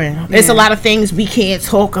different. Yeah. It's a lot of things we can't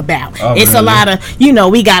talk about. It's a lot of,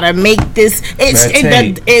 we gotta make this.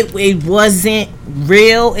 It wasn't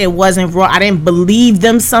real. It wasn't raw. I didn't believe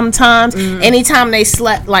them sometimes. Anytime they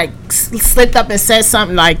slipped up and said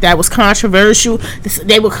something like that was controversial,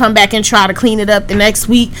 they would come back and try to clean it up the next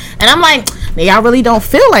week. And I'm like, y'all really don't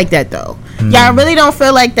feel like that though. Y'all really don't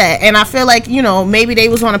feel like that. And I feel like, maybe they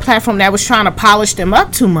was on a platform that was trying to polish them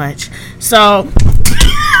up too much. So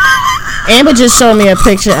Amber just showed me a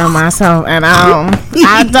picture of myself, and I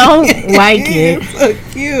don't like it. So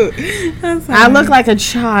cute. I look like a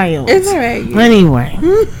child. It's alright. Anyway.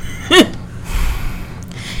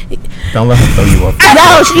 Don't let her throw you up.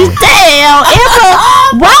 No, she's damn. Amber,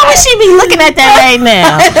 why would she be looking at that right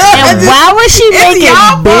now? And why would she make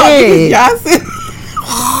it big?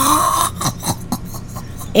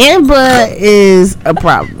 Amber is a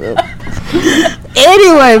problem.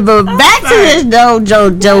 Anyway, but back to this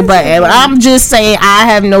Joe Budden. I'm just saying, I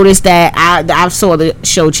have noticed that I saw the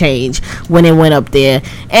show change when it went up there.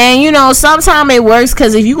 And sometimes it works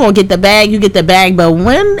because if you gonna get the bag, you get the bag. But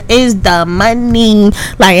when is the money?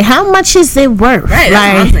 Like, how much is it worth? Right,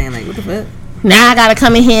 that's what I'm saying. Like, what the fuck? Now I gotta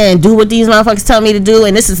come in here and do what these motherfuckers tell me to do,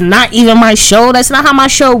 and this is not even my show. That's not how my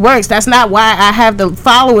show works. That's not why I have the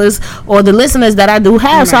followers or the listeners that I do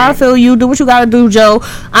have. Right. So I feel you. Do what you gotta do, Joe.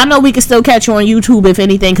 I know we can still catch you on YouTube if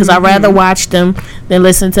anything, because I'd rather watch them than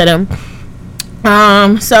listen to them.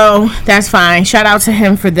 So that's fine. Shout out to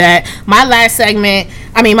him for that. My last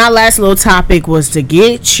little topic was to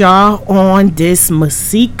get y'all on this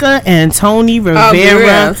Masika and Tony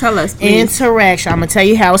Rivera Tell us, please. interaction. I'm gonna tell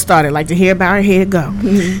you how it started. Like to hear about it, here it go.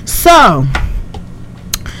 So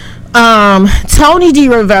Tony D.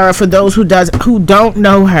 Rivera, for those who don't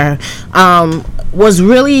know her, was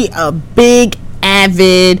really a big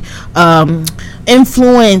avid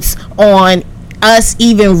influence on us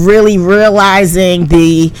even really realizing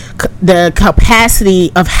the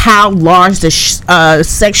capacity of how large the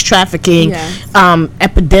sex trafficking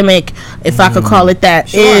epidemic, if I could call it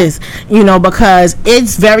that, is, because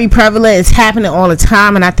it's very prevalent. It's happening all the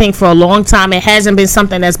time, and I think for a long time it hasn't been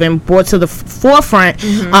something that's been brought to the forefront,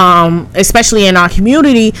 especially in our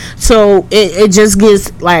community. So it just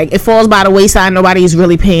gets like, it falls by the wayside. Nobody's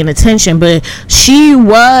really paying attention. But she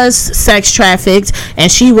was sex trafficked,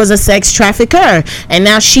 and she was a sex trafficker. And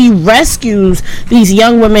now she rescues these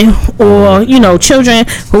young women or children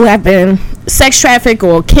who have been sex trafficked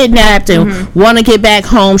or kidnapped and want to get back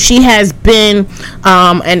home. She has been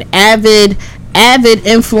an avid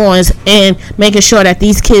influence in making sure that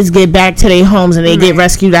these kids get back to their homes and they get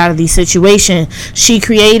rescued out of these situations. She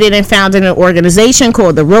created and founded an organization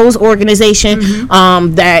called the Rose Organization,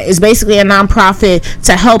 that is basically a nonprofit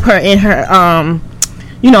to help her in her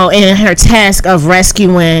in her task of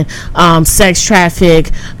rescuing sex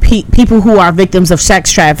trafficked people who are victims of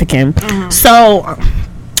sex trafficking. So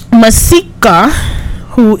Masika,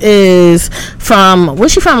 who is from,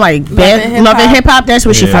 where's she from? Like Love and Hip Hop. That's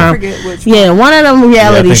where she from. One of them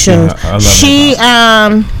reality shows. She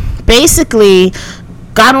basically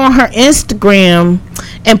got on her Instagram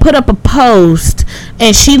and put up a post,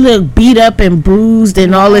 and she looked beat up and bruised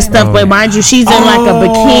and all this stuff. But mind you, she's in like a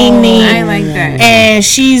bikini. I like that. And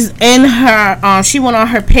she's in her, she went on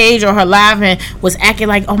her page or her live and was acting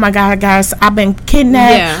like, oh my God, guys, I've been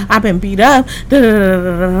kidnapped. I've been beat up.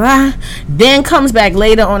 Then comes back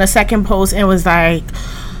later on a second post and was like,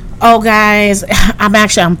 oh guys,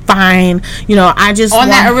 I'm fine. I just on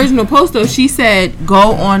that original post though, she said,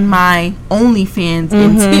 go on my OnlyFans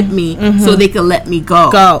and tip me so they could let me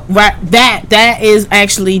go. Right. That is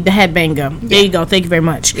actually the headbanger. There you go. Thank you very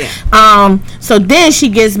much. So then she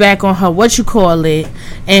gets back on her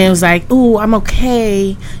and it was like, ooh, I'm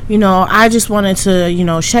okay. I just wanted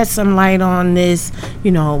to shed some light on this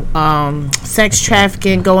sex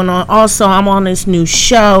trafficking going on. Also, I'm on this new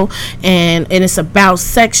show and it's about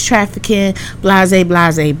sex trafficking, blase,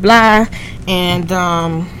 blase, blah. And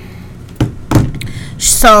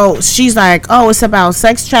So she's like, oh, it's about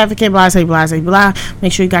sex trafficking, blah, blah, blah, blah.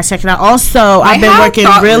 Make sure you guys check it out. Also, I've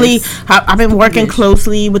been working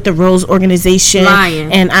closely with the Rose organization.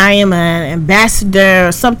 And I am an ambassador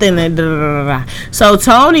or something. So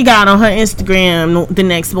Tony got on her Instagram the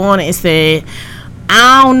next morning and said,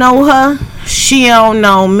 I don't know her. She don't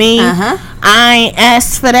know me. I ain't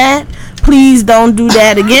asked for that. Please don't do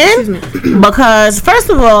that again. Because, first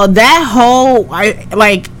of all, that whole,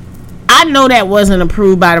 I know that wasn't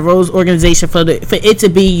approved by the Rose organization for it to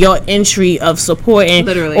be your entry of supporting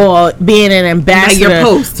or being an ambassador. Like your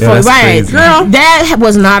post. Yeah, right. Girl, that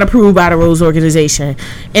was not approved by the Rose organization.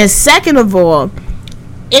 And second of all,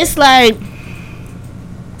 it's like,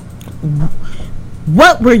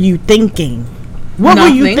 what were you thinking? What were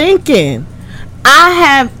you thinking? I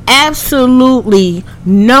have absolutely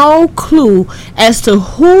no clue as to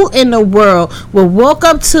who in the world will walk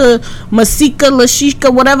up to Masika,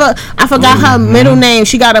 Lashika, whatever. I forgot her middle name.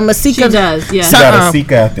 She got a Masika. She does, yeah. She got a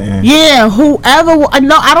Sika at the end. Yeah, whoever.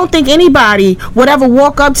 No, I don't think anybody would ever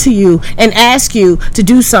walk up to you and ask you to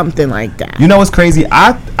do something like that. You know what's crazy?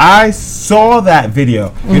 I saw that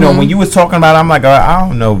video. You know, when you was talking about it, I'm like, I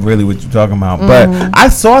don't know really what you're talking about. But I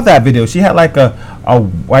saw that video. She had like a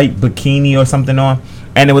white bikini or something on,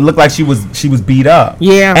 and it would look like she was beat up.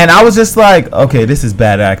 Yeah. And I was just like, okay, this is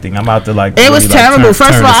bad acting. I'm about to like. It was terrible.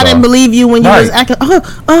 First of all, I didn't believe you when you was acting.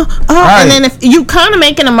 And then if you kind of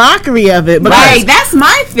making a mockery of it, but that's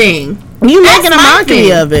my thing. You making a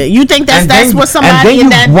mockery of it. You think that's what somebody in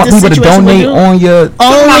that situation would do? donate on your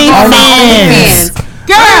OnlyFans.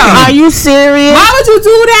 Girl, are you serious? Why would you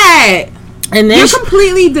do that? And then you're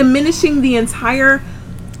completely diminishing the entire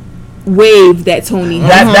wave that Tony has.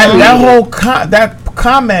 That whole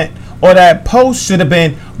comment or that post should have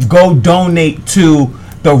been, go donate to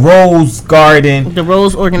the Rose Garden, the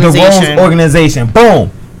Rose organization. Boom.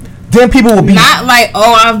 Then people will be not like,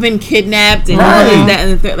 oh, I've been kidnapped and all this, that,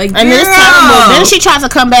 and the third. Like, and it's terrible. Then she tries to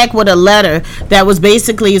come back with a letter that was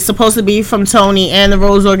basically supposed to be from Tony and the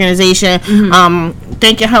Rose organization,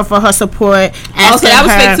 thanking her for her support. So that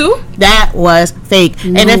was fake too? That was fake.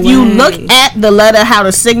 No and if you look at the letter, how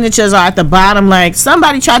the signatures are at the bottom, like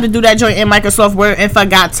somebody tried to do that joint in Microsoft Word and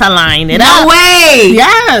forgot to line it up. No way.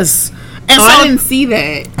 Yes. And so I didn't see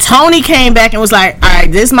that. Tony came back and was like, all right,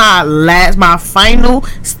 this is my final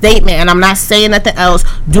statement, and I'm not saying nothing else.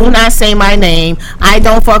 Do not say my name. I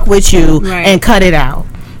don't fuck with you, and cut it out.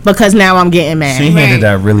 Because now I'm getting mad. She handled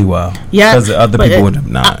that really well. Yeah. Because the other people would have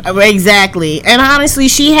not. Exactly. And honestly,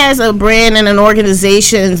 she has a brand and an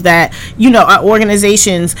organizations that,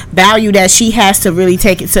 organizations value that she has to really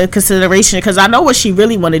take into consideration. Because I know what she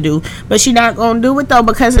really want to do. But she not going to do it, though,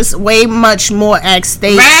 because it's way much more at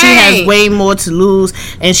stake. Right. She has way more to lose.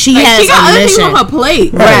 And she has got other things on her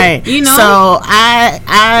plate. Right. So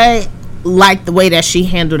I like the way that she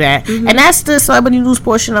handled that. And that's the celebrity news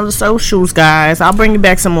portion of the socials, guys. I'll bring you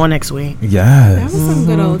back some more next week. Yes. That was some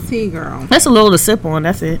good old tea, girl. That's a little to sip on.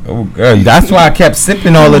 That's it. Oh, girl. That's why I kept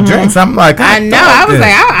sipping all the drinks. I'm like, I know. I was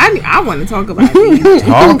like, I want to talk about it.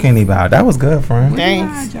 Talking about. That was good, friend.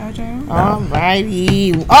 Thanks. JoJo.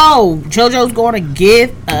 Alrighty. Oh, JoJo's going to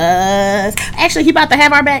give us. Actually, he about to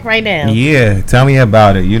have our back right now. Yeah. Tell me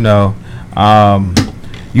about it.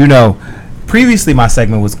 Previously, my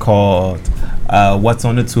segment was called What's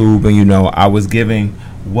on the Tube, and I was giving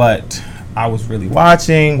what I was really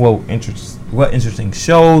watching, what interesting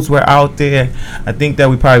shows were out there. I think that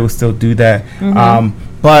we probably will still do that.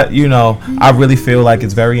 But I really feel like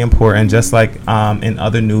it's very important, just like in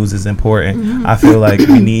other news is important. I feel like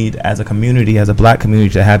we need, as a community, as a black community,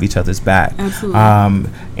 to have each other's back.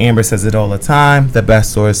 Absolutely. Amber says it all the time. The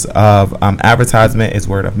best source of advertisement is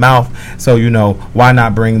word of mouth. So why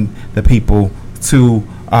not bring the people to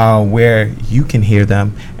where you can hear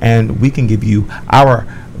them, and we can give you our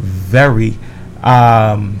very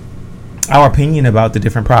our opinion about the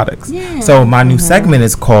different products. Yeah. So my new segment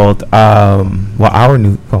is called my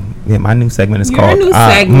new segment is called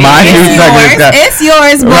it's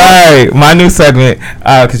yours, bro. Right, my new segment,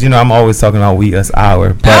 because I'm always talking about We Us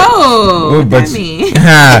Our,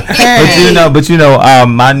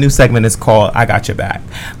 my new segment is called I Got Your Back,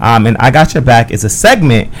 and I Got Your Back is a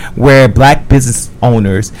segment where black business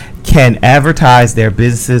owners can advertise their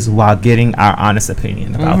businesses while getting our honest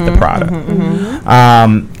opinion about the product.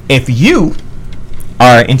 If you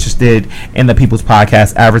are interested in the People's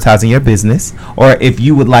Podcast advertising your business, or if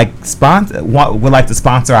you would like to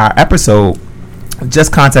sponsor our episode,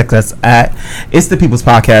 just contact us at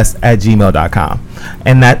itsthepeoplespodcast@gmail.com.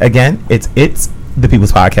 And that, again, it's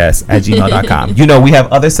thepeoplespodcast@gmail.com. We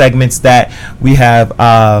have other segments that we have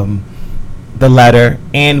the letter,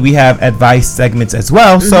 and we have advice segments as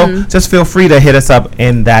well. So just feel free to hit us up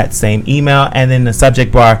in that same email, and in the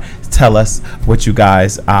subject bar, tell us what you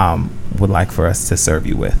guys would like for us to serve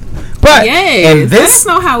you with. But in let us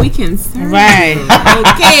know how we can serve. Right.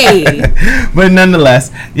 Okay. But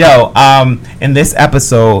nonetheless, in this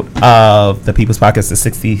episode of the People's Podcast, the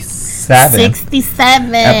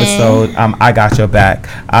 67 episode, I Got Your Back,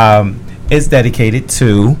 is dedicated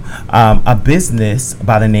to a business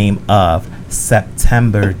by the name of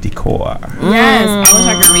September Decor. Yes, I wish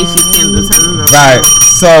I could reach these candles. Right.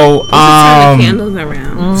 So, turn the candles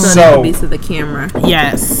around so they can be to the camera.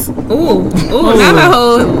 Yes. Ooh, now the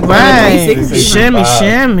whole Right. 360.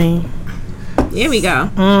 Shimmy. Here we go.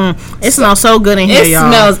 It smells so good in here, It y'all.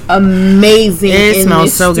 smells amazing in smells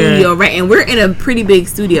this so studio, good. right? And we're in a pretty big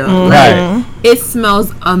studio. Right. It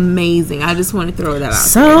smells amazing. I just want to throw that out.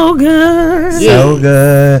 So good. So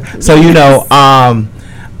good. So,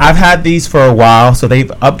 I've had these for a while, so they've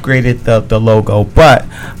upgraded the logo, but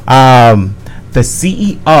the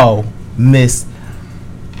CEO, Miss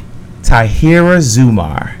Tahira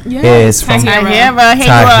Zumar, is from Tahira.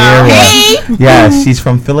 Hey. Yes, she's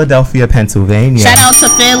from Philadelphia, Pennsylvania. Shout out to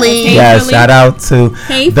Philly. Hey, Yes, Philly. shout out to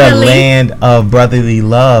Hey, the Philly. land of brotherly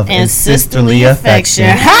love And sisterly affection.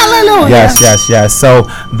 Oh, Hallelujah. Yes. So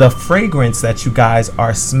the fragrance that you guys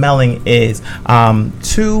are smelling is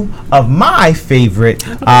two of my favorite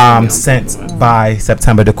scents by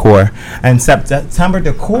September Decor. And September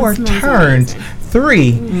Decor turned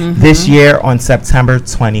 3 this year on September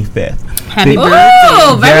 25th. Happy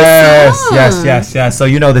Oh, birthday. very Yes. So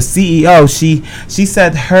the CEO, she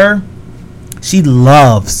said she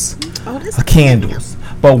loves candles,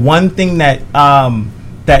 but one thing that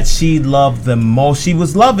she loved the most, she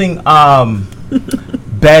was loving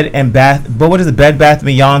Bed Bath &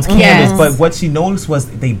 Beyond's candles, Yes. but what she noticed was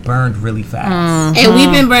they burned really fast. And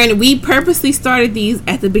we've been burning. We purposely started these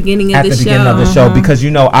at the beginning of At the the show. beginning of the show, because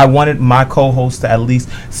I wanted my co-host to at least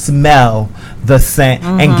smell the scent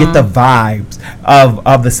and get the vibes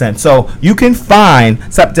of the scent. So you can find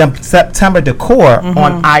September Decor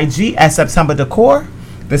on IG at September Decor,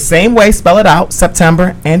 the same way, spell it out,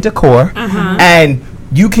 September and Decor, and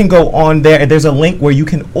you can go on there. There's a link where you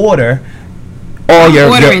can order all your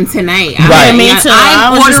ordering tonight. Right. Me too. I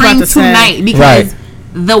I'm was just about ordering to say. tonight because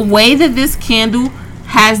the way that this candle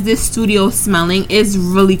has this studio smelling is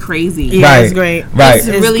really crazy. Yeah, Right. it's great. Right. It's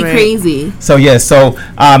really great. crazy. So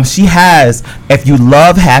she has, if you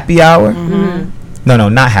love happy hour, no,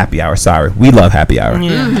 not happy hour, sorry, we love happy hour.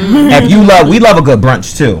 If we love a good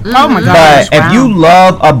brunch too. Oh my gosh. But if you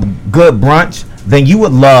love a good brunch, then you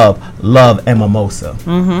would love and mimosa.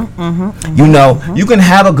 You can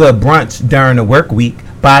have a good brunch during the work week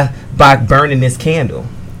by burning this candle.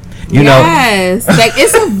 Yes, like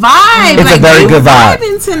it's a vibe. It's like, a very we're good vibe.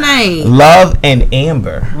 vibing tonight. Love and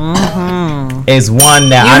Amber is one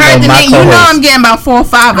that You I heard know the my name. You know co-host. I'm getting about 4 or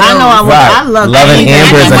 5 of those. I know. I love Love that. and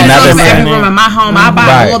Amber is I put another those in every scent. room in my home. I buy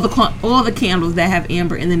Right. all the candles that have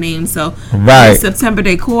Amber in the name. So Right. September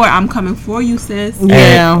Decor, I'm coming for you, sis.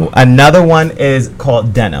 Yeah. And another one is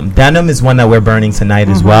called Denim. Denim is one that we're burning tonight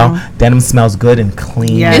as well. Denim smells good and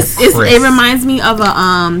clean. Yes. and crisp. It reminds me of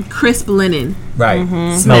a crisp linen. Right.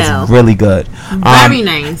 Smells Smell. really good. Very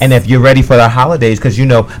nice. And if you're ready for the holidays, because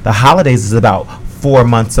the holidays is about 4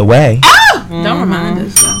 months away. Don't remind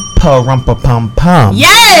us though. Pa-rum-pa-pum-pum.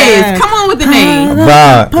 Yes, come on with the name.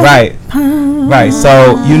 Right.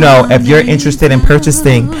 So, if you're interested in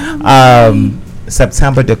purchasing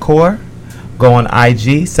September Decor, go on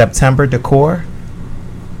IG, September Decor,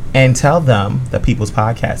 and tell them the People's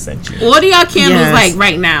Podcast sent you. What are y'all candles Yes. like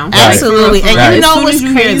right now? Absolutely. And Right. you know As soon what's as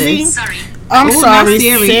you hear crazy? this. I'm Ooh, sorry, not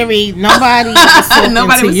Siri. Siri. Nobody is talking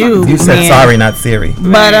Nobody to was you. You said man. sorry, not Siri.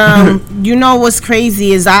 But you know what's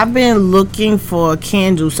crazy is I've been looking for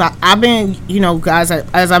candles. So I've been, guys,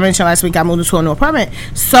 as I mentioned last week, I moved into a new apartment.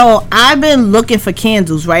 So I've been looking for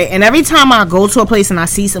candles, right? And every time I go to a place and I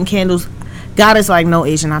see some candles, God is like, no,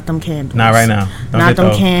 Asian, not them candles. Not right now. Don't Not get them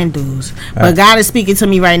those. candles. But God is speaking to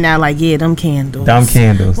me right now like, yeah, them candles. Dumb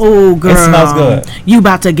candles. Oh, girl. It smells good. You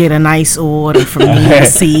about to get a nice order from me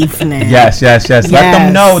this evening. Yes. Let them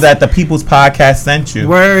Yes. know that the People's Podcast sent you.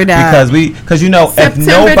 Word up. Because if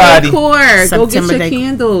September nobody, Decor. Go September get your Decor.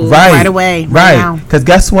 candles. Right away, right now. Because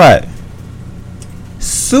guess what?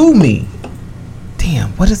 Sue me. Damn,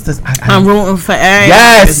 what is this? I'm rooting for everybody.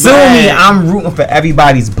 Yes, sue me. I'm rooting for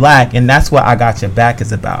everybody's black, and that's what I Got Your Back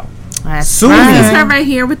is about. That's Sue me. right. Is her right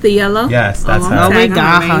here with the yellow? Yes, that's her. I'm Oh, we tagging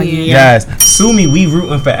got her her right here. here. Yes, sue me. We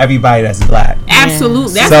rooting for everybody that's black.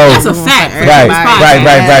 Absolutely. That's, So- that's a fact. For Right, this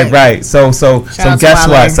podcast. right. So out to guess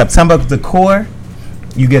LA. what? September Decor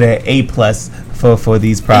you get an A+ for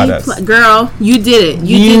these products. Girl, you did it.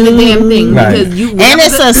 You did the damn thing. Right. Because you. And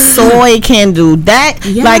it's a soy candle. That's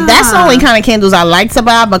the only kind of candles I like to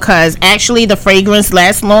buy, because actually the fragrance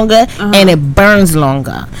lasts longer and it burns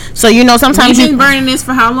longer. So sometimes We've been burning this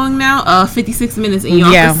for how long now? 56 minutes, and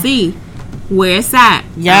y'all can see where it's at.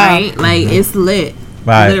 Yeah, right? Like it's lit.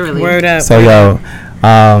 Right. Literally. Word up. So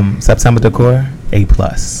September decor A+.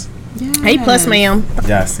 A+, ma'am.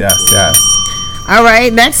 Yes. All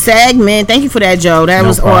right, next segment. Thank you for that, Joe. That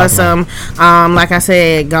was problem. awesome. Like I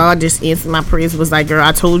said, God just answered my prayers. Was like, girl,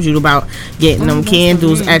 I told you about getting them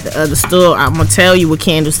candles at the other store. I'm gonna tell you what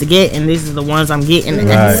candles to get, and these are the ones I'm getting at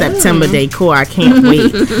the September decor. I can't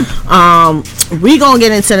wait. We gonna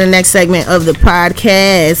get into the next segment of the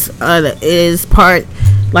podcast. Is part.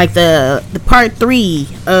 Like the part 3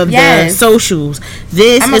 of the socials.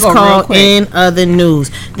 This is called In Other News.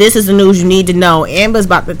 This is the news you need to know. Amber's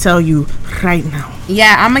about to tell you right now.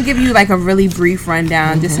 Yeah, I'm gonna give you like a really brief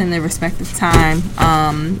rundown, just in the respect of time.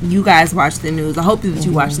 You guys watch the news. I hope that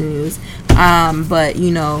you watch the news. But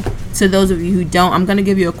to those of you who don't, I'm gonna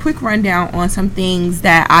give you a quick rundown on some things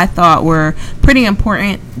that I thought were pretty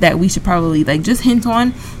important that we should probably just hint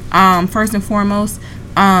on. First and foremost,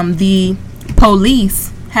 the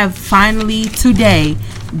police have finally today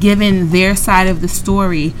given their side of the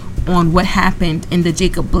story on what happened in the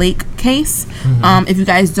Jacob Blake case. If you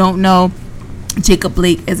guys don't know, Jacob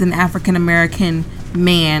Blake is an African-American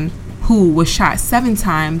man who was shot 7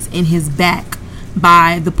 times in his back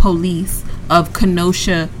by the police of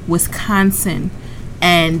Kenosha, Wisconsin.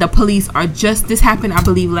 And the police are this happened, I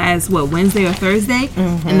believe, last, Wednesday or Thursday?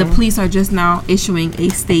 And the police are just now issuing a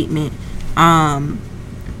statement.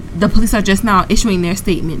 The police are just now issuing their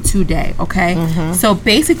statement today, okay? So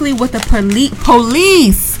basically what the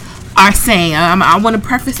police are saying, I want to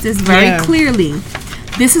preface this very clearly.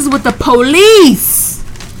 This is what the police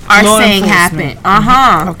are saying happened.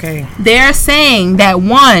 Okay. They're saying that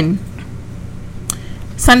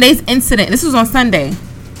Sunday's incident, this was on Sunday.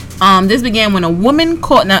 This began when a woman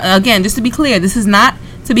called, now again, just to be clear, this is not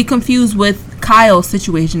to be confused with Kyle's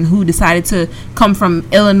situation, who decided to come from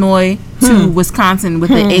Illinois to Wisconsin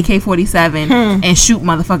with the AK-47 and shoot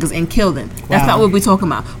motherfuckers and kill them. That's not what we're talking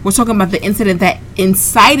about. We're talking about the incident that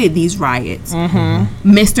incited these riots.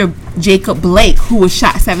 Mr. Jacob Blake, who was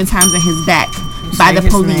shot 7 times in his back by the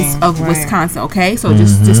police of Wisconsin. Okay, so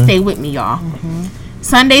just stay with me, y'all.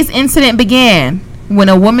 Sunday's incident began when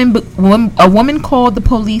a woman called the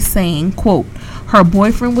police saying, quote, her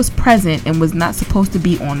boyfriend was present and was not supposed to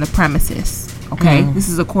be on the premises. Okay, this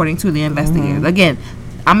is according to the investigators. Again,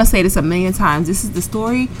 I'm gonna say this a million times. This is the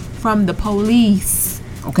story from the police.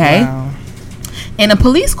 Okay, in a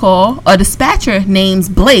police call, a dispatcher names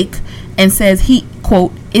Blake and says he,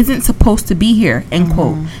 quote, isn't supposed to be here, end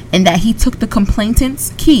quote, and that he took the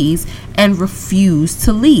complainant's keys and refused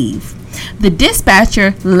to leave. The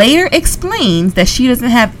dispatcher later explains that she doesn't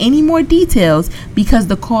have any more details because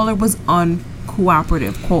the caller was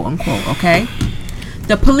uncooperative, quote unquote. Okay.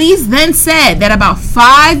 The police then said that about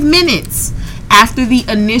 5 minutes after the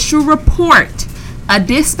initial report, a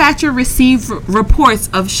dispatcher received reports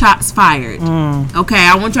of shots fired. Okay,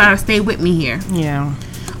 I want y'all to stay with me here. Yeah.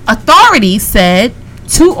 Authorities said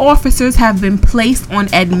 2 officers have been placed on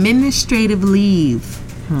administrative leave.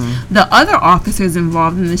 The other officers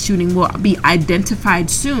involved in the shooting will be identified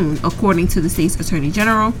soon, according to the state's attorney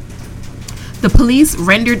general. The police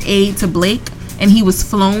rendered aid to Blake, and he was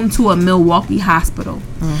flown to a Milwaukee hospital.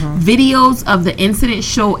 Videos of the incident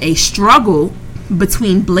show a struggle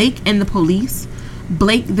between Blake and the police.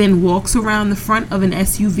 Blake then walks around the front of an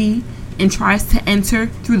SUV and tries to enter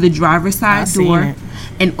through the driver's side door.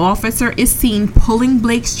 An officer is seen pulling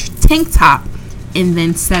Blake's tank top, and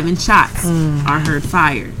then 7 shots are heard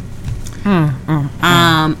fired.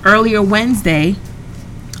 Earlier Wednesday,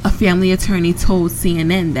 a family attorney told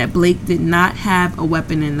CNN that Blake did not have a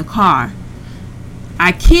weapon in the car.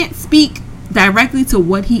 I can't speak directly to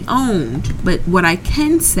what he owned, but what I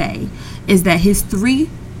can say is that his 3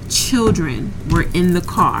 children were in the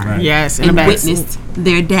car and witnessed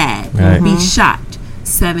their dad be shot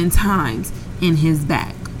 7 times in his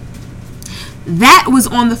back. That was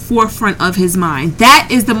on the forefront of his mind. That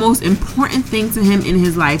is the most important thing to him in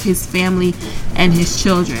his life, his family and his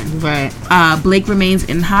children. Blake remains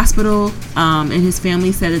in hospital, and his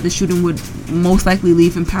family said that the shooting would most likely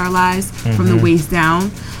leave him paralyzed from the waist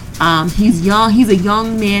down. He's young. He's a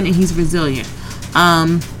young man, and he's resilient.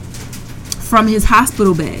 From his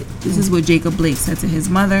hospital bed, this is what Jacob Blake said to his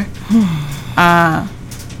mother.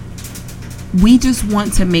 We just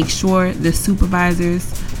want to make sure the supervisors,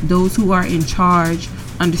 those who are in charge,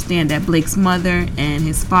 understand that Blake's mother and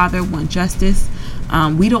his father want justice.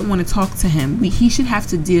 We don't want to talk to him. He should have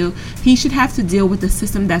to deal with the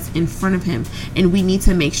system that's in front of him, and we need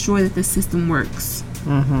to make sure that the system works.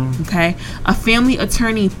 Okay. A family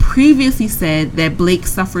attorney previously said that Blake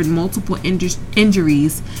suffered multiple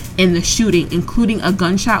injuries in the shooting, including a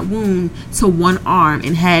gunshot wound to one arm,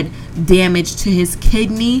 and had damage to his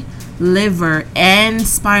kidney, liver, and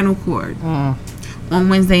spinal cord. On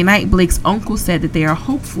Wednesday night, Blake's uncle said that they are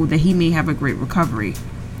hopeful that he may have a great recovery.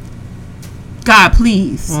 God,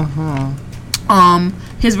 please.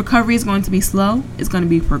 His recovery is going to be slow. It's going to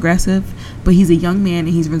be progressive, but he's a young man and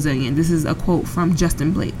he's resilient. This is a quote from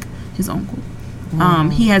Justin Blake, his uncle.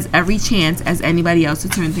 He has every chance as anybody else to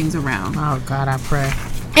turn things around. Oh God, I pray.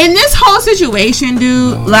 In this whole situation,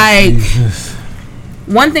 dude, Jesus.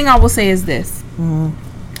 One thing I will say is this.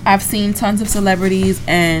 I've seen tons of celebrities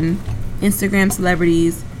and Instagram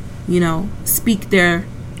celebrities, speak their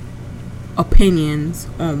opinions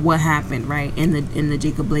on what happened, right, in the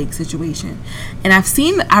Jacob Blake situation. And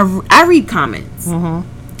I read comments.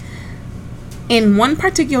 In one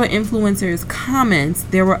particular influencer's comments,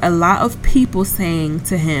 there were a lot of people saying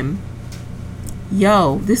to him,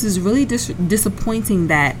 yo, this is really disappointing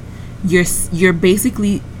that you're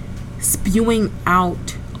basically spewing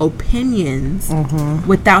out opinions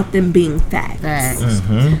without them being facts.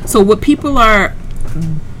 So what people are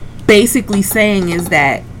basically saying is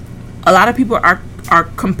that a lot of people are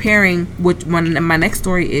comparing, which one, my next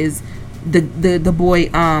story is the boy,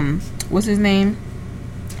 what's his name?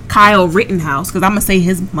 Kyle Rittenhouse, because I'm going to say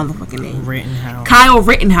his motherfucking name. Rittenhouse. Kyle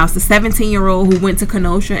Rittenhouse, the 17-year-old who went to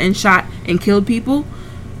Kenosha and shot and killed people.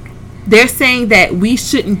 They're saying that we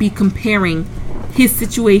shouldn't be comparing his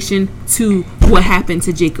situation to what happened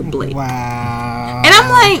to Jacob Blake. Wow. And I'm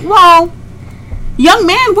like, well, young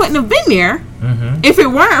man wouldn't have been there if it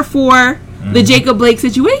weren't for the Jacob Blake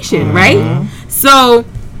situation, right? So,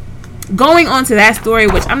 going on to that story,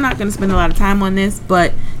 which I'm not going to spend a lot of time on this,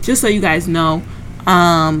 but just so you guys know,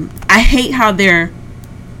 I hate how they're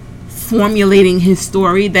formulating his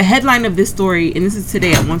story. The headline of this story, and this is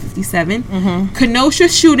today at 1:57, Kenosha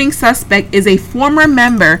shooting suspect is a former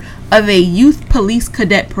member of a youth police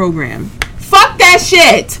cadet program. Fuck that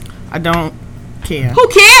shit! I don't care. Who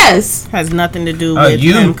cares? Has nothing to do with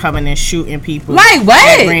him coming and shooting people. Like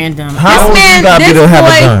what? At random. How old you gotta be to have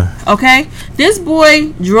a gun? Okay, this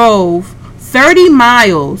boy drove 30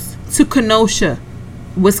 miles to Kenosha,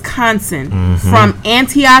 Wisconsin, from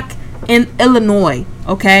Antioch in Illinois.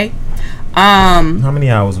 Okay. How many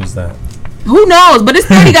hours was that? Who knows? But it's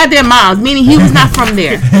 30 goddamn miles, meaning he was not from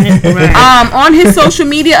there. Right. On his social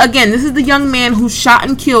media, again, this is the young man who shot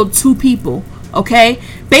and killed 2 people. Okay?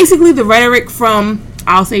 Basically, the rhetoric from,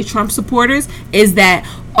 I'll say, Trump supporters is that,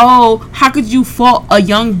 oh, how could you fault a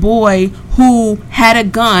young boy who had a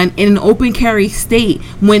gun in an open carry state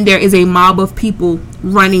when there is a mob of people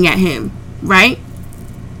running at him, right?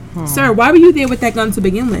 Sir, why were you there with that gun to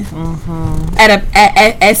begin with?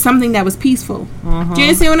 At something that was peaceful. Do you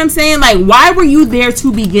understand what I'm saying? Like, why were you there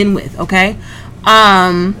to begin with? Okay.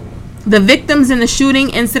 The victims in the shooting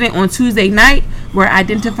incident on Tuesday night were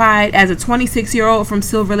identified as a 26-year-old from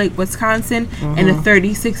Silver Lake, Wisconsin, and a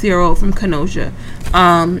 36-year-old from Kenosha.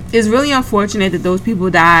 It's really unfortunate that those people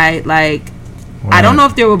died. Like, I don't know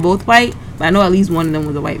if they were both white, but I know at least one of them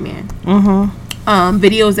was a white man.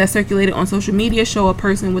 Videos that circulated on social media show a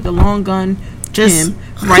person with a long gun just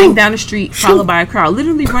running down the street, followed by a crowd,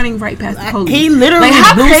 literally running right past the police. He literally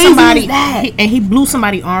how blew crazy somebody, is that? and he blew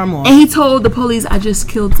somebody's arm off. And he told the police, "I just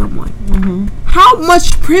killed someone." How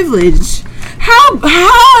much privilege? How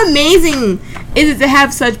amazing is it to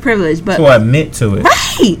have such privilege? But to admit to it,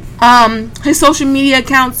 right? His social media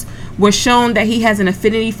accounts were shown that he has an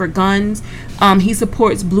affinity for guns. He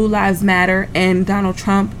supports Blue Lives Matter and Donald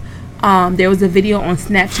Trump. There was a video on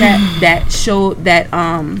Snapchat that showed that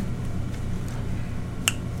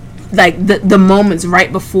like the moments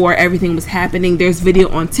right before everything was happening. There's video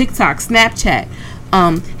on TikTok, Snapchat.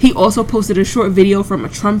 He also posted a short video from a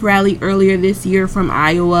Trump rally earlier this year from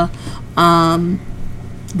Iowa.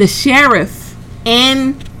 The sheriff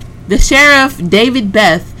David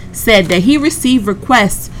Beth said that he received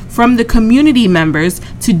requests from the community members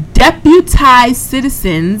to deputize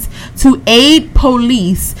citizens to aid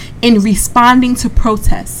police in responding to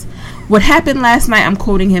protests. What happened last night, I'm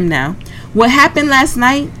quoting him now. What happened last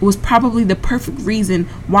night was probably the perfect reason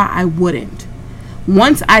why I wouldn't.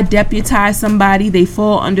 Once I deputize somebody, they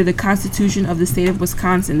fall under the Constitution of the state of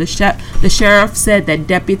Wisconsin. The sheriff said that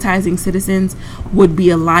deputizing citizens would be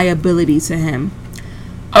a liability to him.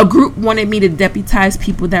 A group wanted me to deputize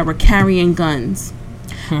people that were carrying guns.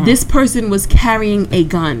 This person was carrying a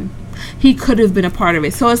gun. he could have been a part of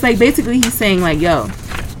it. So it's like basically he's saying like, yo,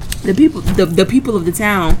 the people of the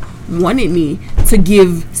town wanted me to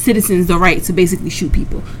give citizens the right to basically shoot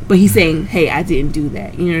people, but he's saying, hey, I didn't do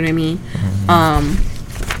that. You know what I mean?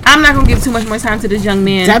 I'm not gonna give too much more time to this young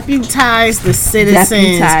man. Deputize the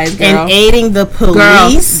citizens girl. and aiding the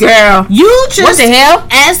police. Girl, you just what the hell?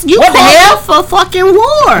 What the hell for fucking war?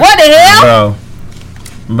 What the hell?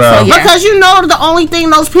 Bro. So, yeah. Because you know the only thing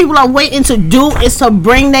those people are waiting to do is to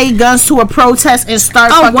bring their guns to a protest and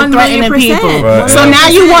start fucking threatening people. Right. So now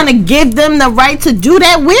you want to give them the right to do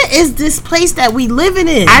that? Where is this place that we living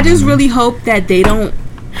in? I just really hope that they don't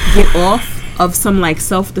get off of some like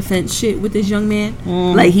self-defense shit with this young man.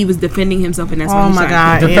 Like he was defending himself and that's why oh he my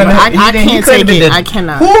shot god, him. I can't take it. I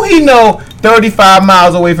cannot. Who he know 35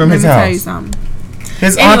 miles away from his Let me house? tell you something.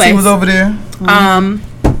 His auntie was over there.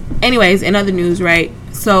 Anyways, in other news, right?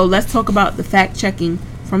 So let's talk about the fact checking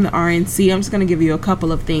from the RNC. I'm just going to give you a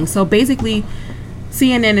couple of things. So basically,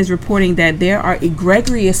 CNN is reporting that there are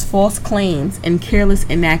egregious false claims and careless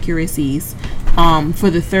inaccuracies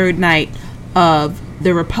for the third night of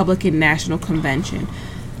the Republican National Convention.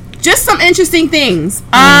 Just some interesting things.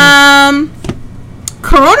 Coronavirus.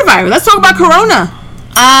 Let's talk about corona.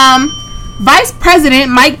 Vice President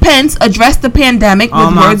Mike Pence addressed the pandemic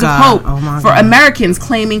with words of hope for Americans,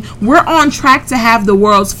 claiming we're on track to have the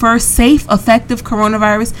world's first safe, effective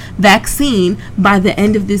coronavirus vaccine by the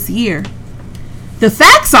end of this year. The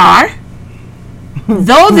facts are,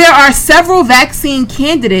 though there are several vaccine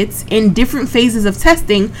candidates in different phases of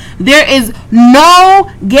testing, there is no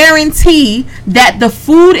guarantee that the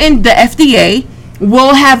Food and the FDA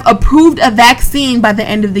will have approved a vaccine by the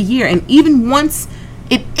end of the year. And even once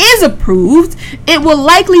it is approved, it will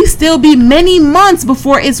likely still be many months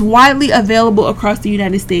before it's widely available across the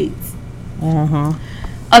United States.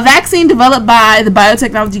 A vaccine developed by the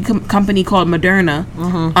biotechnology company called Moderna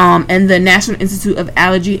and the National Institute of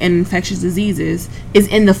Allergy and Infectious Diseases is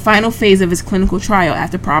in the final phase of its clinical trial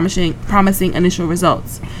after promising initial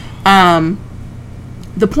results.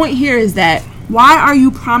 The point here is that why are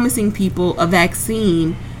you promising people a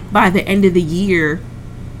vaccine by the end of the year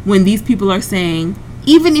when these people are saying,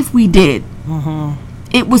 even if we did,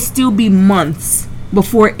 it would still be months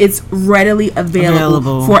before it's readily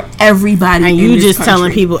available for everybody. And you just country.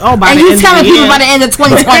 Telling people, by the end of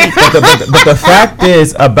 2020. but the fact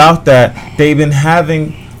is about that,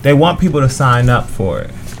 they want people to sign up for it,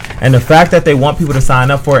 and the fact that they want people to sign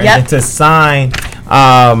up for it and to sign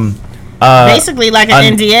basically like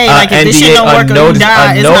an NDA, like if this shit don't work or you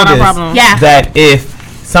die, it's not our problem. Yeah. That if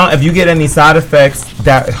you get any side effects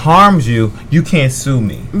that harms you, you can't sue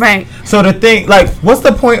me. Right. So the thing, like, what's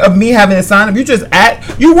the point of me having to sign up? You just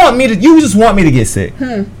want me to get sick.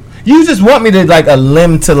 You just want me to like a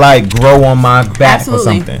limb to like grow on my back or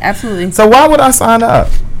something. Absolutely. So why would I sign up?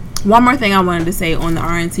 One more thing I wanted to say on the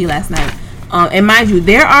RNC last night, and mind you,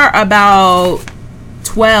 there are about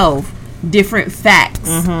 12 different facts,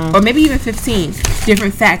 or maybe even 15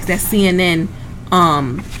 different facts that CNN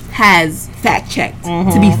has fact checked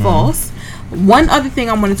to be false. One other thing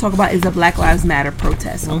I want to talk about is the Black Lives Matter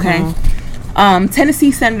protest. Okay,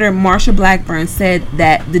 Tennessee Senator Marsha Blackburn said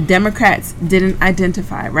that the Democrats didn't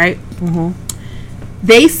identify. Right.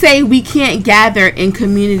 They say we can't gather in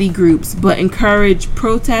community groups, but encourage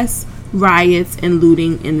protests, riots, and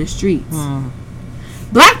looting in the streets.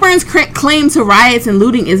 Blackburn's claim to riots and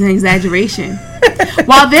looting is an exaggeration.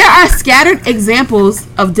 While there are scattered examples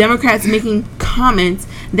of Democrats making comments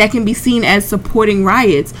that can be seen as supporting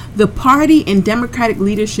riots, the party and Democratic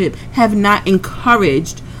leadership have not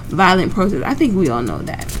encouraged violent protests. I think we all know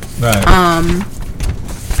that. Right.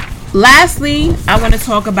 Lastly, I want to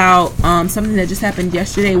talk about something that just happened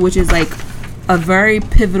yesterday, which is like a very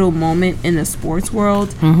pivotal moment in the sports world.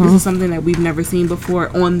 This is something that we've never seen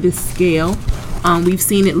before on this scale. We've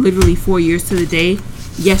seen it literally 4 years to the day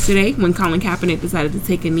yesterday when Colin Kaepernick decided to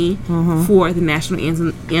take a knee for the national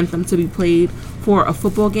anthem to be played for a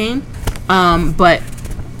football game. But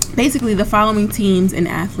basically the following teams and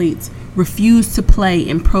athletes refused to play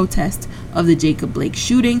in protest of the Jacob Blake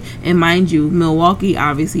shooting. And mind you, Milwaukee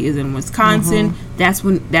obviously is in Wisconsin. That's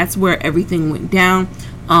where everything went down.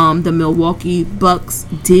 The Milwaukee Bucks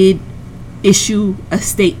did issue a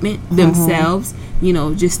statement themselves,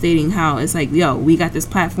 just stating how it's like, yo, we got this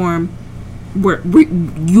platform where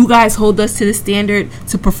you guys hold us to the standard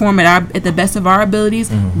to perform at the best of our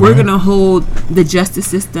abilities. We're gonna hold the justice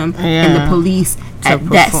system and the police at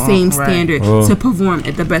that same standard to perform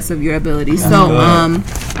at the best of your abilities. So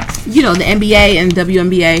the NBA and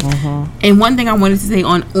WNBA, and one thing I wanted to say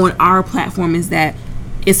on our platform is that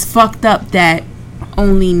it's fucked up that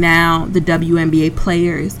only now the WNBA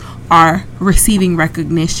players are receiving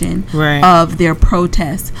recognition of their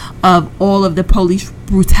protests, of all of the police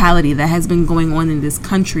brutality that has been going on in this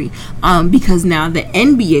country, because now the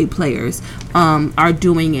NBA players are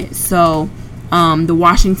doing it. So the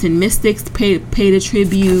Washington Mystics paid a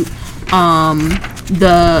tribute.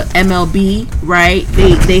 The MLB, right?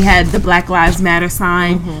 They had the Black Lives Matter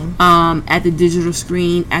sign at the digital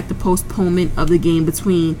screen at the postponement of the game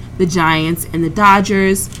between the Giants and the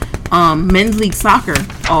Dodgers. Men's League Soccer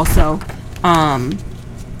also,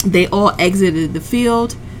 they all exited the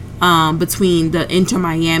field between the Inter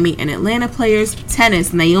Miami and Atlanta players.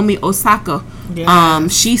 Tennis, Naomi Osaka,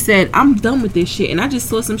 she said, I'm done with this shit. And I just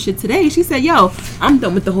saw some shit today. She said, yo, I'm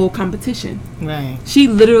done with the whole competition. Right. She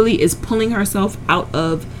literally is pulling herself out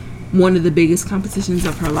of one of the biggest competitions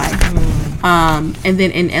of her life. And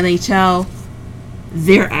then in NHL,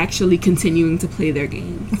 they're actually continuing to play their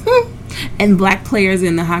games. And black players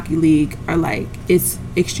in the hockey league are like, it's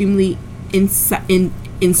extremely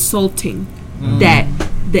insulting that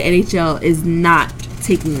the NHL is not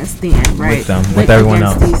taking a stand, right? With them, with everyone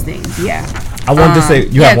else. These things, yeah. I wanted to say,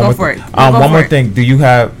 you have one more thing. One more it. thing. Do you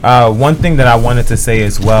have one thing that I wanted to say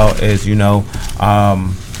as well is, you know,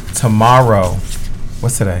 tomorrow,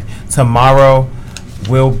 what's today? Tomorrow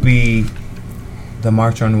will be the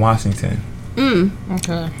March on Washington.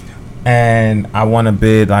 Okay. And I want to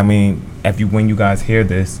bid, I mean, when you guys hear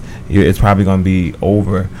this, it's probably going to be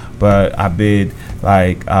over, but I bid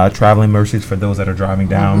like traveling mercies for those that are driving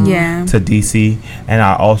down to DC. And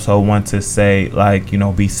I also want to say, like, you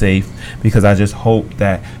know, be safe, because I just hope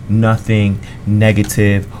that nothing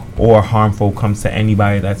negative or harmful comes to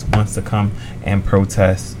anybody that wants to come and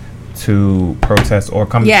protest or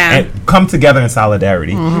come together in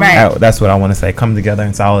solidarity. Right. That's what I want to say. Come together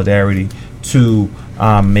in solidarity to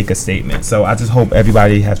make a statement. So I just hope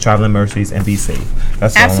everybody has traveling mercies and be safe.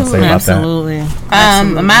 That's all I want to say about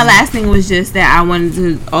that. My last thing was just that I wanted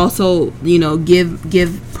to also, you know, give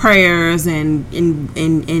prayers and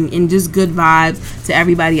just good vibes to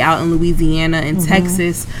everybody out in Louisiana and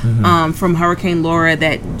Texas from Hurricane Laura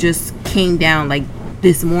that just came down like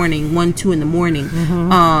this morning, 1-2 in the morning.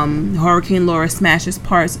 Hurricane Laura smashes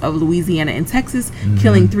parts of Louisiana and Texas,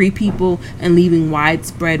 killing 3 people and leaving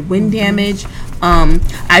widespread wind damage.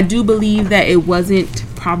 I do believe that it wasn't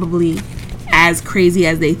probably as crazy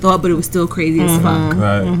as they thought, but it was still crazy as fuck.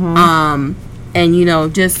 Right. And you know,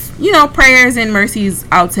 just, you know, prayers and mercies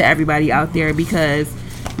out to everybody out there, because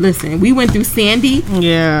listen, we went through Sandy, and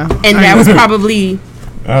that was probably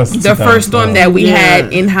the first storm that we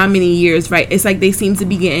had in how many years, right? It's like they seem to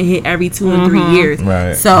be getting hit every 2 and 3 years.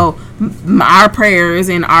 Right. So our prayers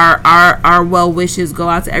and our well wishes go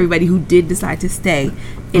out to everybody who did decide to stay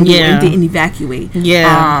and didn't evacuate.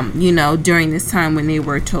 You know, during this time when they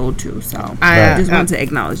were told to. So I just want to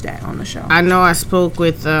acknowledge that on the show. I know I spoke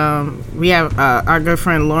with we have our good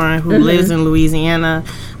friend Lauren who lives in Louisiana.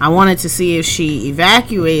 I wanted to see if she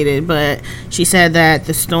evacuated, but she said that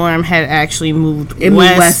the storm had actually moved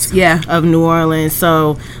west of New Orleans.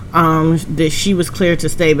 So that she was clear to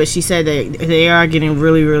stay, but she said that they are getting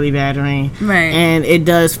really, really bad rain, right? And it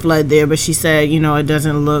does flood there. But she said, you know, it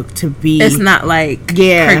doesn't look to be. It's not like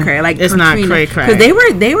cray-cray, like it's Katrina. not cray-cray.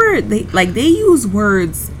 Because they use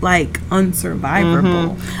words like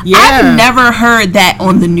unsurvivable. I've never heard that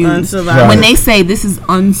on the news when they say this is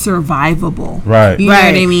unsurvivable. Right. You know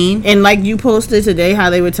what I mean? And like you posted today, how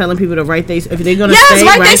they were telling people to write if they're gonna stay,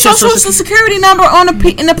 write their social security number on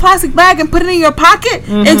in a plastic bag and put it in your pocket.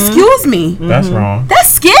 Excuse me. That's wrong. That's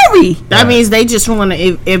scary. That means they just want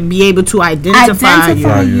to be able to identify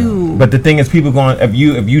you. But the thing is, people going, if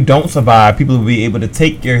you don't survive, people will be able to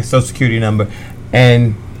take your social security number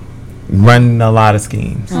and run a lot of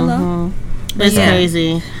schemes. It's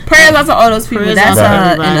crazy. Prayers out to all those people. That's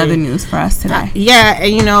another news for us today.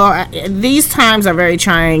 And you know, these times are very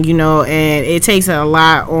trying, you know, and it takes a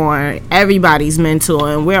lot on everybody's mental,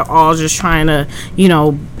 and we're all just trying to, you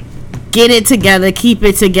know, get it together, keep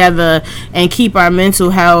it together, and keep our mental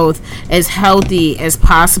health as healthy as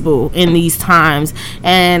possible in these times.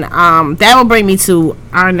 And that will bring me to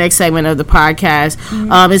our next segment of the podcast.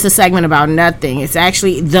 It's a segment about nothing. It's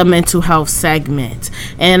actually the mental health segment.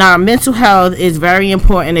 And our mental health is very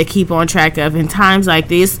important to keep on track of in times like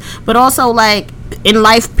this, but also like in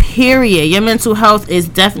life, period. Your mental health is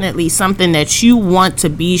definitely something that you want to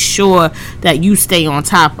be sure that you stay on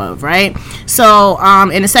top of, right? So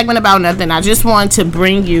in a segment about nothing, I just want to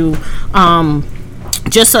bring you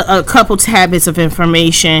just a couple tidbits of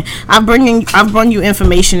information. I've brought you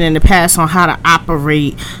information in the past on how to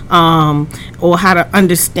operate or how to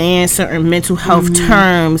understand certain mental health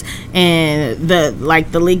terms and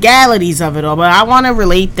the legalities of it all. But I want to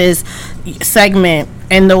relate this segment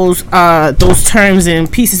and those terms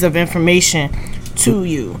and pieces of information to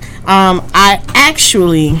you. I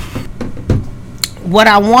actually, what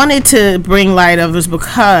I wanted to bring light of is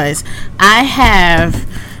because I have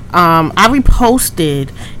I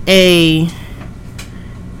reposted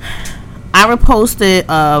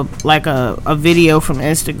like a video from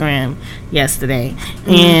Instagram yesterday,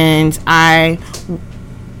 and I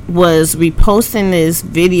was reposting this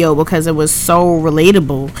video because it was so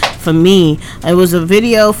relatable for me. It was a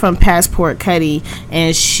video from Passport Cuddy,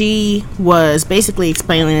 and she was basically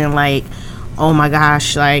explaining like, oh my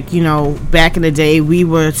gosh, like, you know, back in the day we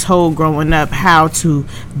were told growing up how to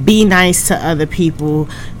be nice to other people,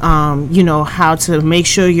 you know, how to make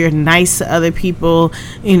sure you're nice to other people,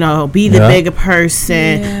 you know, be the bigger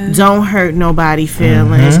person, don't hurt nobody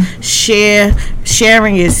feelings,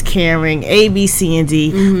 sharing is caring, A, B, C, and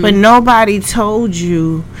D, but nobody told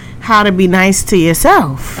you how to be nice to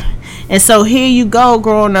yourself. And so here you go,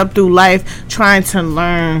 growing up through life, trying to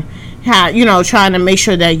learn how, you know, trying to make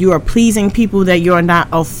sure that you are pleasing people, that you're not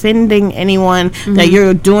offending anyone, that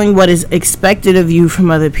you're doing what is expected of you from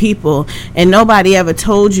other people. And nobody ever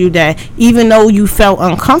told you that even though you felt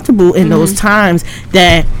uncomfortable in those times,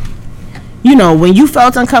 that, you know, when you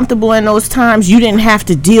felt uncomfortable in those times, you didn't have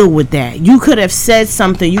to deal with that. You could have said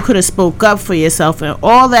something, you could have spoke up for yourself, and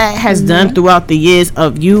all that has done throughout the years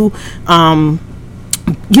of you,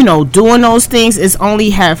 you know, doing those things is only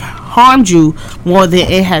have harmed you more than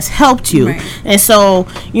it has helped you. And so,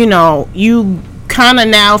 you know, you kind of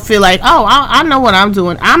now feel like, oh, I know what I'm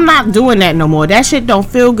doing. I'm not doing that no more. That shit don't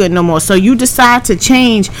feel good no more. So you decide to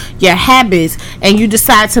change your habits, and you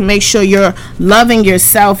decide to make sure you're loving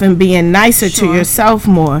yourself and being nicer to yourself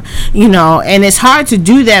more, you know. And it's hard to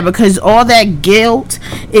do that because all that guilt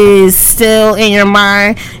is still in your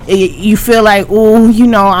mind. You feel like, oh, you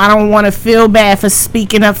know, I don't want to feel bad for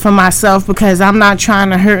speaking up for myself because I'm not trying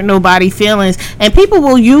to hurt nobody's feelings. And people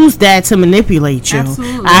will use that to manipulate you,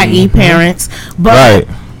 i.e. parents. But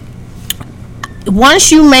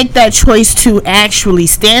once you make that choice to actually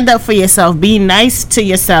stand up for yourself, be nice to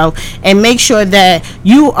yourself, and make sure that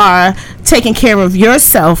you are taking care of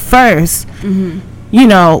yourself first, you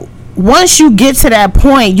know, once you get to that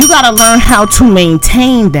point, you got to learn how to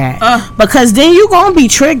maintain that, because then you're going to be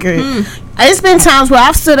triggered. It's been times where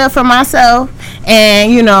I've stood up for myself,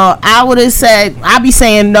 and, you know, I would have said, I'll be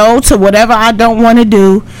saying no to whatever I don't want to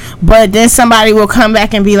do, but then somebody will come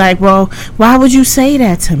back and be like, well, why would you say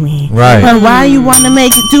that to me? Right. But why you want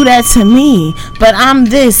to do that to me? But I'm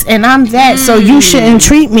this and I'm that, so you shouldn't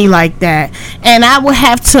treat me like that. And I would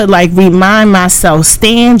have to, like, remind myself,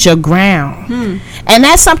 stand your ground. And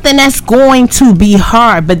that's something that's going to be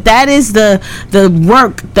hard, but that is the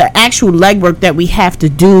work, the actual legwork that we have to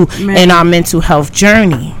do in our mental health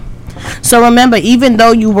journey. So remember, even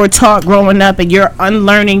though you were taught growing up and you're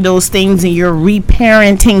unlearning those things and you're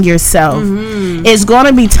reparenting yourself, it's going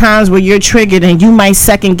to be times where you're triggered and you might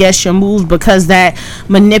second guess your moves because that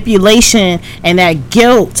manipulation and that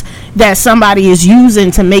guilt that somebody is using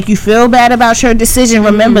to make you feel bad about your decision.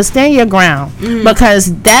 Remember, stand your ground,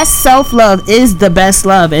 because that self-love is the best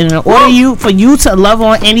love. And in order for you to love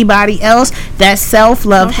on anybody else, that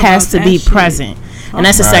self-love has to be present. And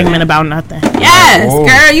that's a segment about nothing. Yes,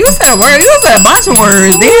 girl, you said a word. You said a bunch of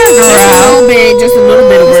words. There, girl. Just a little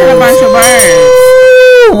bit of words. A bunch of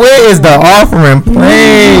words. Where is the offering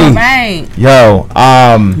plate? Right. Yo,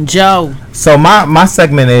 Joe. So my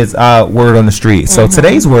segment is word on the street. So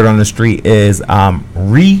today's word on the street is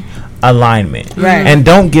realignment. Right. And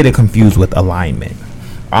don't get it confused with alignment.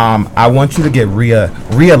 I want you to get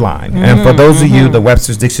realigned. And for those of you, the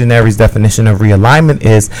Webster's Dictionary's definition of realignment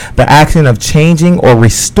is the action of changing or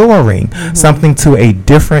restoring something to a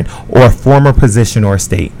different or former position or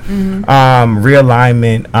state.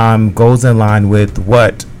 Realignment goes in line with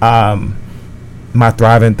what my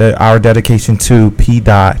thriving, our dedication to P.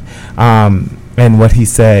 Dot, and what he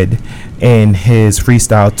said in his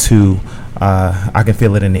freestyle to I Can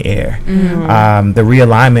Feel It in the Air. The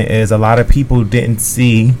realignment is a lot of people didn't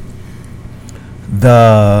see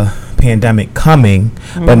the pandemic coming,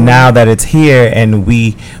 but now that it's here and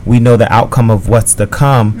we know the outcome of what's to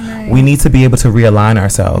come, we need to be able to realign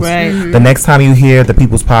ourselves. The next time you hear the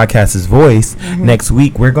People's Podcast's voice, next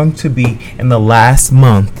week we're going to be in the last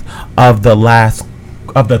month of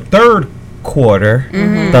the third quarter,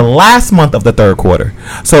 the last month of the third quarter.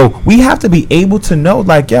 So we have to be able to know,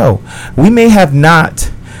 like, yo, we may have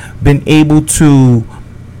not been able to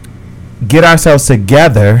get ourselves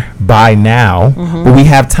together by now, but we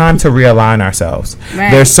have time to realign ourselves.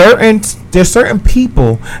 Right. There's certain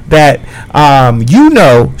people that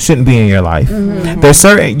shouldn't be in your life. There's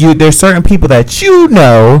certain people that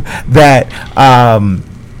that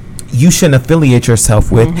you shouldn't affiliate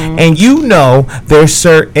yourself with, and there's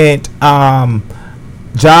certain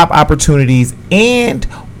job opportunities and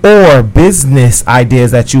or business ideas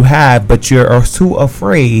that you have, but you're too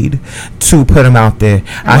afraid to put them out there.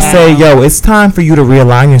 I say, it's time for you to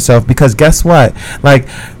realign yourself, because guess what? Like,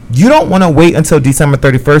 you don't want to wait until December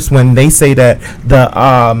 31st when they say that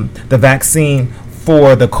the vaccine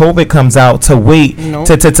for the COVID comes out to wait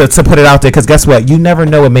to put it out there, because guess what? You never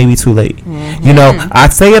know, it may be too late. I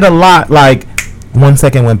say it a lot, like 1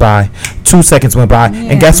 second went by, 2 seconds went by,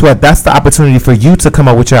 and guess what? That's the opportunity for you to come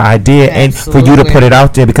up with your idea and for you to put it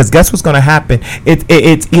out there, because guess what's going to happen?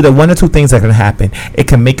 It's either one or two things that can happen. It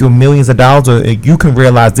can make you millions of dollars, or you can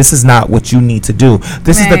realize this is not what you need to do.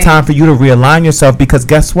 This is the time for you to realign yourself, because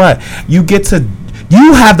guess what? You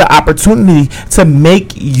have the opportunity to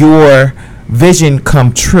make your vision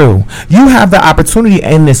come true. You have the opportunity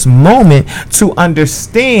in this moment to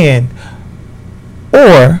understand,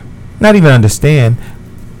 or not even understand,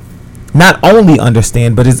 not only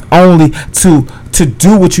understand, but it's only to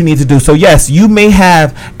do what you need to do. So yes, you may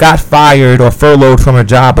have got fired or furloughed from a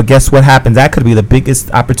job, but guess what happens? That could be the biggest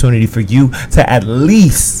opportunity for you to at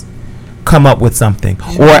least come up with something,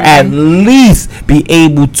 or at least be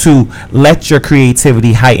able to let your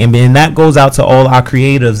creativity heighten. And that goes out to all our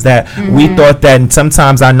creatives that we thought that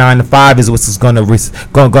sometimes our 9 to 5 is what's going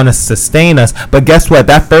to sustain us, but guess what?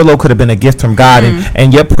 That furlough could have been a gift from God,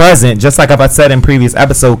 and your present, just like I said in previous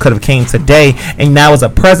episode, could have came today, and now is a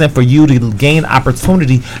present for you to gain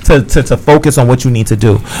opportunity to focus on what you need to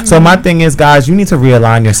do. So my thing is, guys, you need to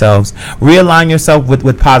realign yourselves. Realign yourself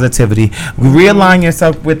with positivity. Realign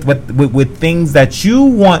yourself with things that you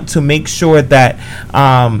want to make sure that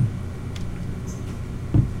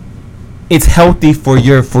it's healthy for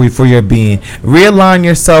your being. Realign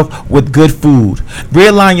yourself with good food.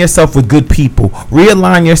 Realign yourself with good people.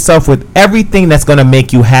 Realign yourself with everything that's going to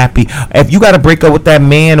make you happy. If you got to break up with that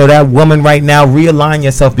man or that woman right now, realign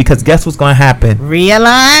yourself, because guess what's going to happen?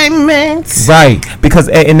 Realignment. Right. Because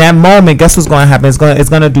in that moment, guess what's going to happen? It's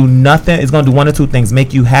going to do nothing. It's going to do one or two things: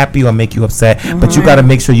 make you happy or make you upset. But you got to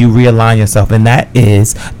make sure you realign yourself, and that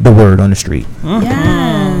is the word on the street.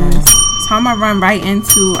 Yes. So I'm gonna run right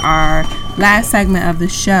into our last segment of the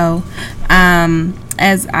show.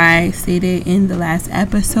 As I stated in the last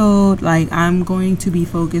episode, like, I'm going to be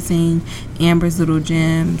focusing Amber's Little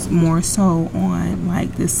Gems more so on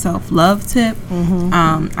like this self-love tip.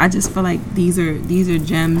 I just feel like these are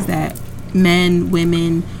gems that men,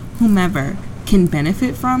 women, whomever can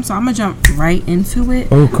benefit from. So I'm gonna jump right into it.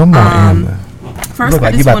 Oh, come on, Amber. First, look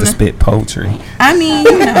like you about to spit poetry. I mean,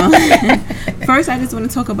 first, I just want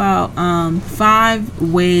to talk about 5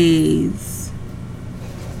 ways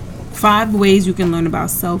you can learn about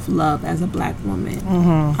self-love as a black woman.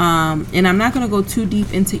 And I'm not going to go too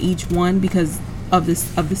deep into each one because of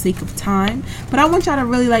the sake of time. But I want y'all to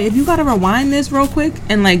really, like, if you got to rewind this real quick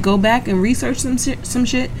and like go back and research some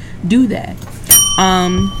shit, do that.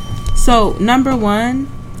 So number 1,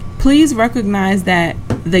 please recognize that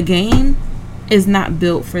the game is not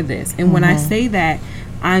built for this. And when I say that,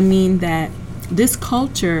 I mean that this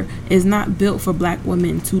culture is not built for black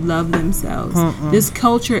women to love themselves. This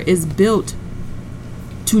culture is built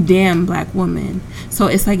to damn black women. So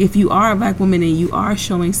it's like, if you are a black woman and you are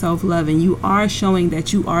showing self-love and you are showing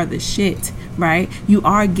that you are the shit, right? You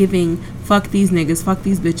are giving fuck these niggas, fuck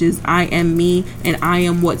these bitches, I am me, and I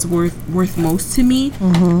am what's worth most to me.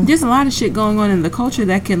 There's a lot of shit going on in the culture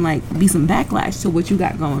that can like be some backlash to what you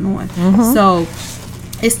got going on. So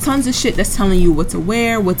it's tons of shit that's telling you what to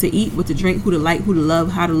wear, what to eat, what to drink, who to like, who to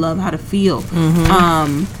love, how to feel.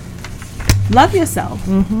 Love yourself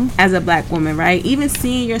as a black woman, right? Even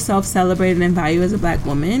seeing yourself celebrated and valued as a black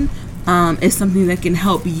woman is something that can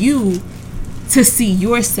help you to see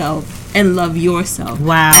yourself and love yourself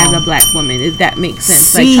as a black woman, if that makes sense.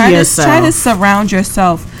 See like yourself. Try to surround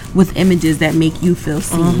yourself with images that make you feel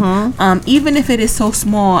seen. Even if it is so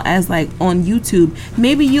small as like on YouTube,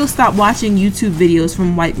 maybe you'll stop watching YouTube videos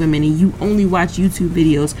from white women and you only watch YouTube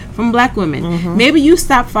videos from black women. Maybe you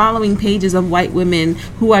stop following pages of white women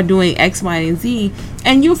who are doing X, Y, and Z,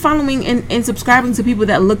 and you're following and subscribing to people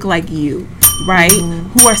that look like you, right?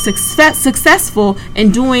 Who are successful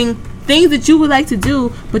and doing things that you would like to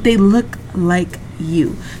do, but they look like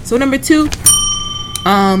you. So number 2,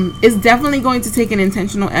 it's definitely going to take an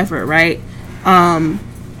intentional effort, right?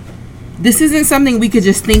 this isn't something we could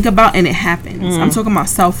just think about and it happens. I'm talking about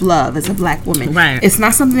self-love as a black woman. Right. It's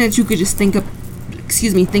not something that you could just think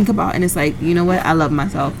about and it's like, you know what, I love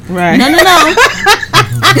myself. Right. No.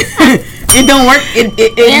 It don't work.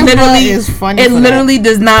 It literally is funny. It literally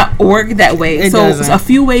does not work that way. It so doesn't. a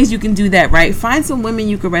few ways you can do that, right? Find some women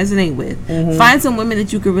you can resonate with. Find some women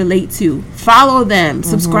that you can relate to. Follow them.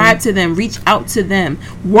 Subscribe to them. Reach out to them.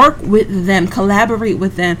 Work with them. Collaborate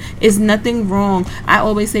with them. Is nothing wrong. I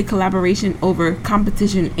always say collaboration over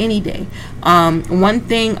competition any day. One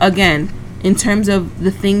thing, again, in terms of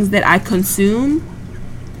the things that I consume,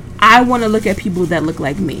 I want to look at people that look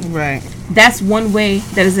like me. Right. That's one way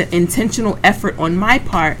that is an intentional effort on my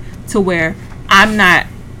part to where I'm not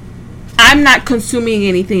consuming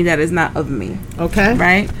anything that is not of me. Okay.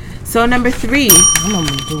 Right? So number 3, I'm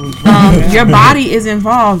gonna do it. your body is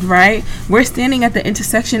involved, right? We're standing at the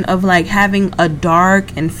intersection of like having a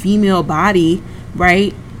dark and female body,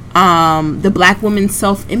 right? The black woman's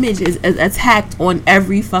self-image is attacked on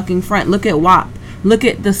every fucking front. Look at WAP. Look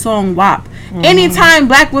at the song WAP. Anytime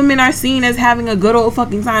black women are seen as having a good old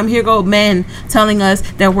fucking time, here go men telling us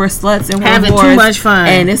that we're sluts and we're having whores. too much fun.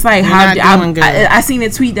 And it's like, I I seen a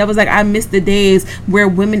tweet that was like, I miss the days where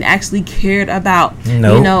women actually cared about,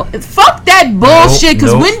 Nope. you know, fuck that bullshit.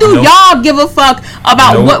 Because when do y'all give a fuck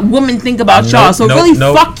about what women think about y'all? So really,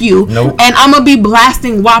 fuck you. And I'm gonna be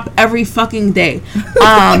blasting WAP every fucking day.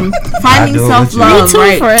 Finding self-love,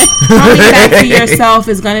 right? Coming back to yourself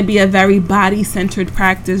is gonna be a very body-centered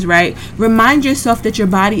practice, right? Remind yourself that your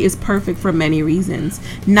body is perfect for many reasons,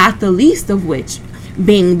 not the least of which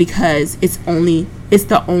being because it's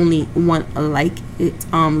the only one like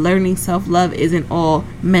it. Learning self-love isn't all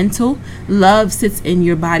mental. Love sits in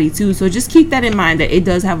your body too. So just keep that in mind, that it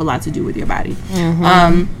does have a lot to do with your body.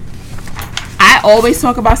 I always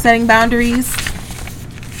talk about setting boundaries.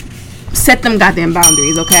 Set them goddamn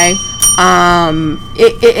boundaries, okay?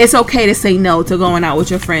 It's okay to say no to going out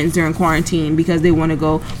with your friends during quarantine because they want to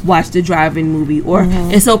go watch the drive-in movie, or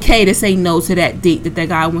it's okay to say no to that date that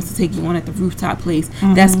guy wants to take you on at the rooftop place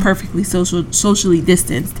that's perfectly socially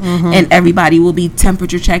distanced and everybody will be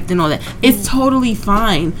temperature checked and all that. It's totally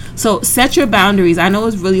fine. So set your boundaries. I know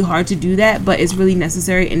it's really hard to do that, but it's really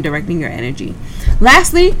necessary in directing your energy.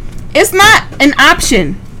 Lastly, it's not an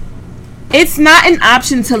option. It's not an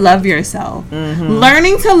option to love yourself.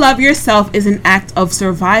 Learning to love yourself is an act of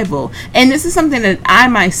survival. And this is something that I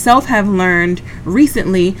myself have learned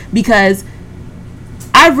recently, because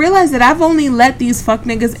I realized that I've only let these fuck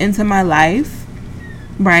niggas into my life,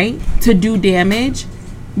 right, to do damage,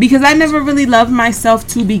 because I never really loved myself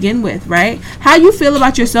to begin with, right? How you feel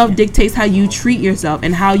about yourself dictates how you treat yourself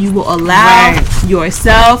and how you will allow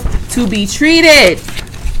yourself to be treated.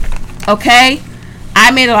 Okay?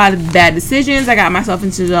 I made a lot of bad decisions. I got myself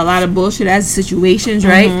into a lot of bullshit ass situations,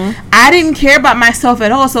 right? I didn't care about myself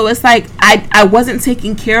at all. So it's like I wasn't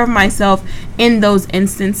taking care of myself in those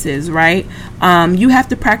instances, right? You have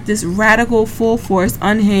to practice radical, full force,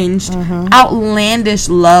 unhinged, outlandish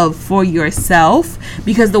love for yourself,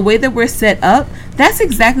 because the way that we're set up, that's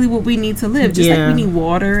exactly what we need to live. Just like we need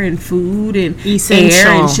water and food and air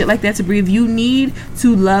and shit like that to breathe. You need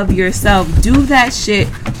to love yourself. Do that shit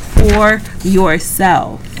for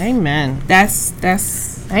yourself. Amen. That's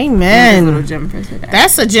Amen. a little gem for today.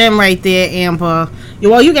 That's a gem right there, Amber.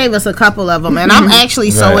 Well, you gave us a couple of them, and I'm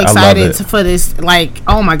actually so excited for this. Like,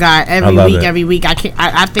 oh my God, every week.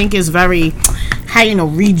 I think it's very,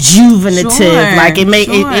 rejuvenative. Like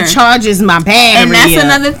it charges my battery. And that's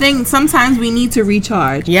another thing. Sometimes we need to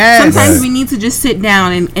recharge. Yes. Sometimes we need to just sit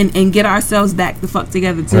down and get ourselves back the fuck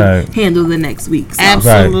together to handle the next week. So.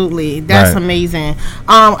 Absolutely. That's amazing.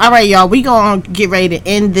 All right, y'all. We gonna get ready to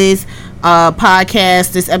end this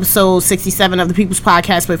podcast, this episode 67 of the People's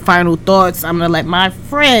Podcast with final thoughts. I'm gonna let my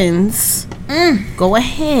friends go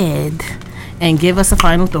ahead and give us a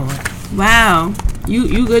final thought. Wow.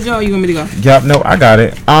 You good, Joe? Or you want me to go? Yep, no, I got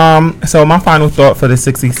it. So my final thought for the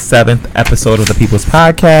 67th episode of the People's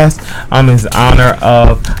Podcast is in honor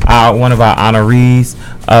of one of our honorees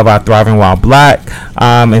of our Thriving While Black.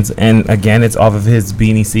 And again, it's off of his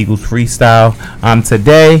Beanie Siegel's freestyle.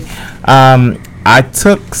 Today, I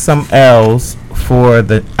took some L's for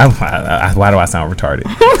the. Why do I sound retarded?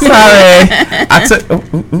 Sorry.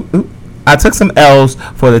 I took some L's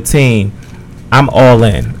for the team. I'm all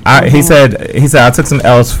in. He said I took some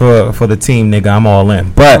L's for the team, nigga. I'm all in.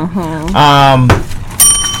 But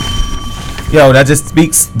that just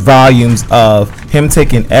speaks volumes of him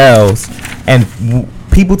taking L's and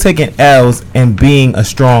people taking L's and being a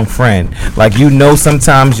strong friend. Like,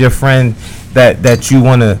 sometimes your friend that you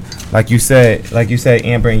want to, like you said,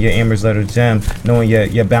 Amber, in your Amber's Letter Gem, knowing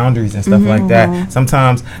your boundaries and stuff like that.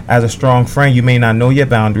 Sometimes as a strong friend, you may not know your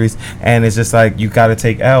boundaries, and it's just like you got to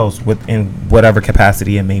take L's in whatever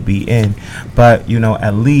capacity it may be in. But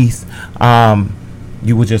at least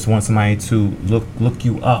you would just want somebody to look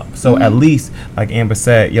you up. So at least, like Amber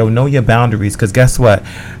said, know your boundaries, because guess what?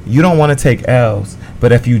 You don't want to take L's,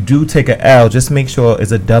 but if you do take an L, just make sure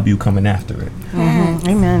it's a W coming after it.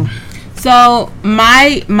 Amen. So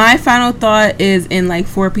my final thought is in like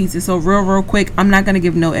 4 pieces. So real quick, I'm not gonna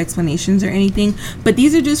give no explanations or anything, but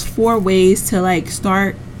these are just 4 ways to like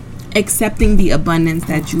start accepting the abundance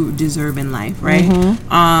that you deserve in life, right?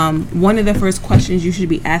 One of the first questions you should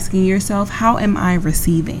be asking yourself: how am I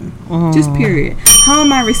receiving? Just period. How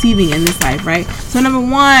am I receiving in this life, right? So number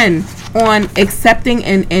 1, on accepting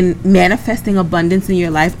and manifesting abundance in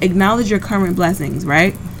your life, acknowledge your current blessings,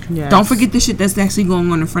 right? Yes. Don't forget the shit that's actually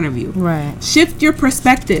going on in front of you. Right. Shift your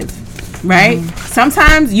perspective, right?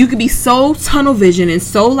 Sometimes you could be so tunnel vision and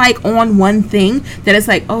so like on one thing that it's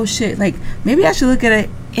like, oh shit, like maybe I should look at it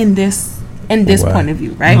in this point of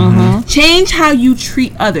view, right? Change how you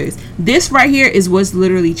treat others. This right here is what's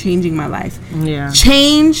literally changing my life. Yeah.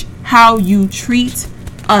 Change how you treat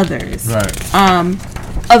others. Right.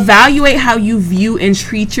 Evaluate how you view and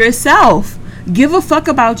treat yourself. Give a fuck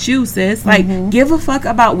about you, sis. Like, give a fuck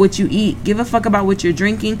about what you eat. Give a fuck about what you're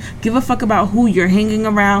drinking. Give a fuck about who you're hanging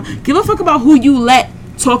around. Give a fuck about who you let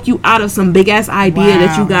talk you out of some big ass idea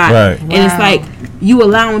that you got. Right. And it's like you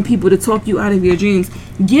allowing people to talk you out of your dreams.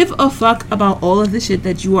 Give a fuck about all of the shit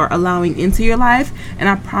that you are allowing into your life, and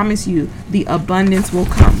I promise you, the abundance will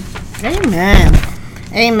come. Amen.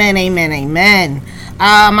 Amen, amen, amen.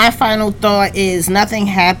 My final thought is nothing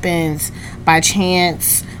happens by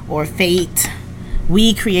chance or fate.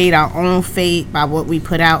 We create our own fate by what we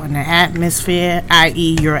put out in the atmosphere,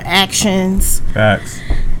 i.e. your actions. Facts.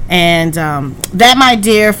 And that, my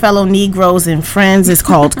dear fellow Negroes and friends, is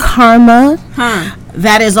called karma.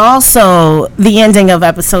 That is also the ending of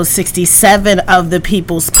episode 67 of the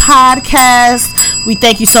People's Podcast. We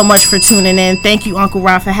thank you so much for tuning in. Thank you, Uncle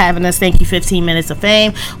Ron, for having us. Thank you, 15 Minutes of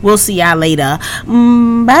Fame. We'll see y'all later.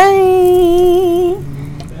 Bye.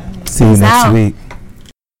 See you next week.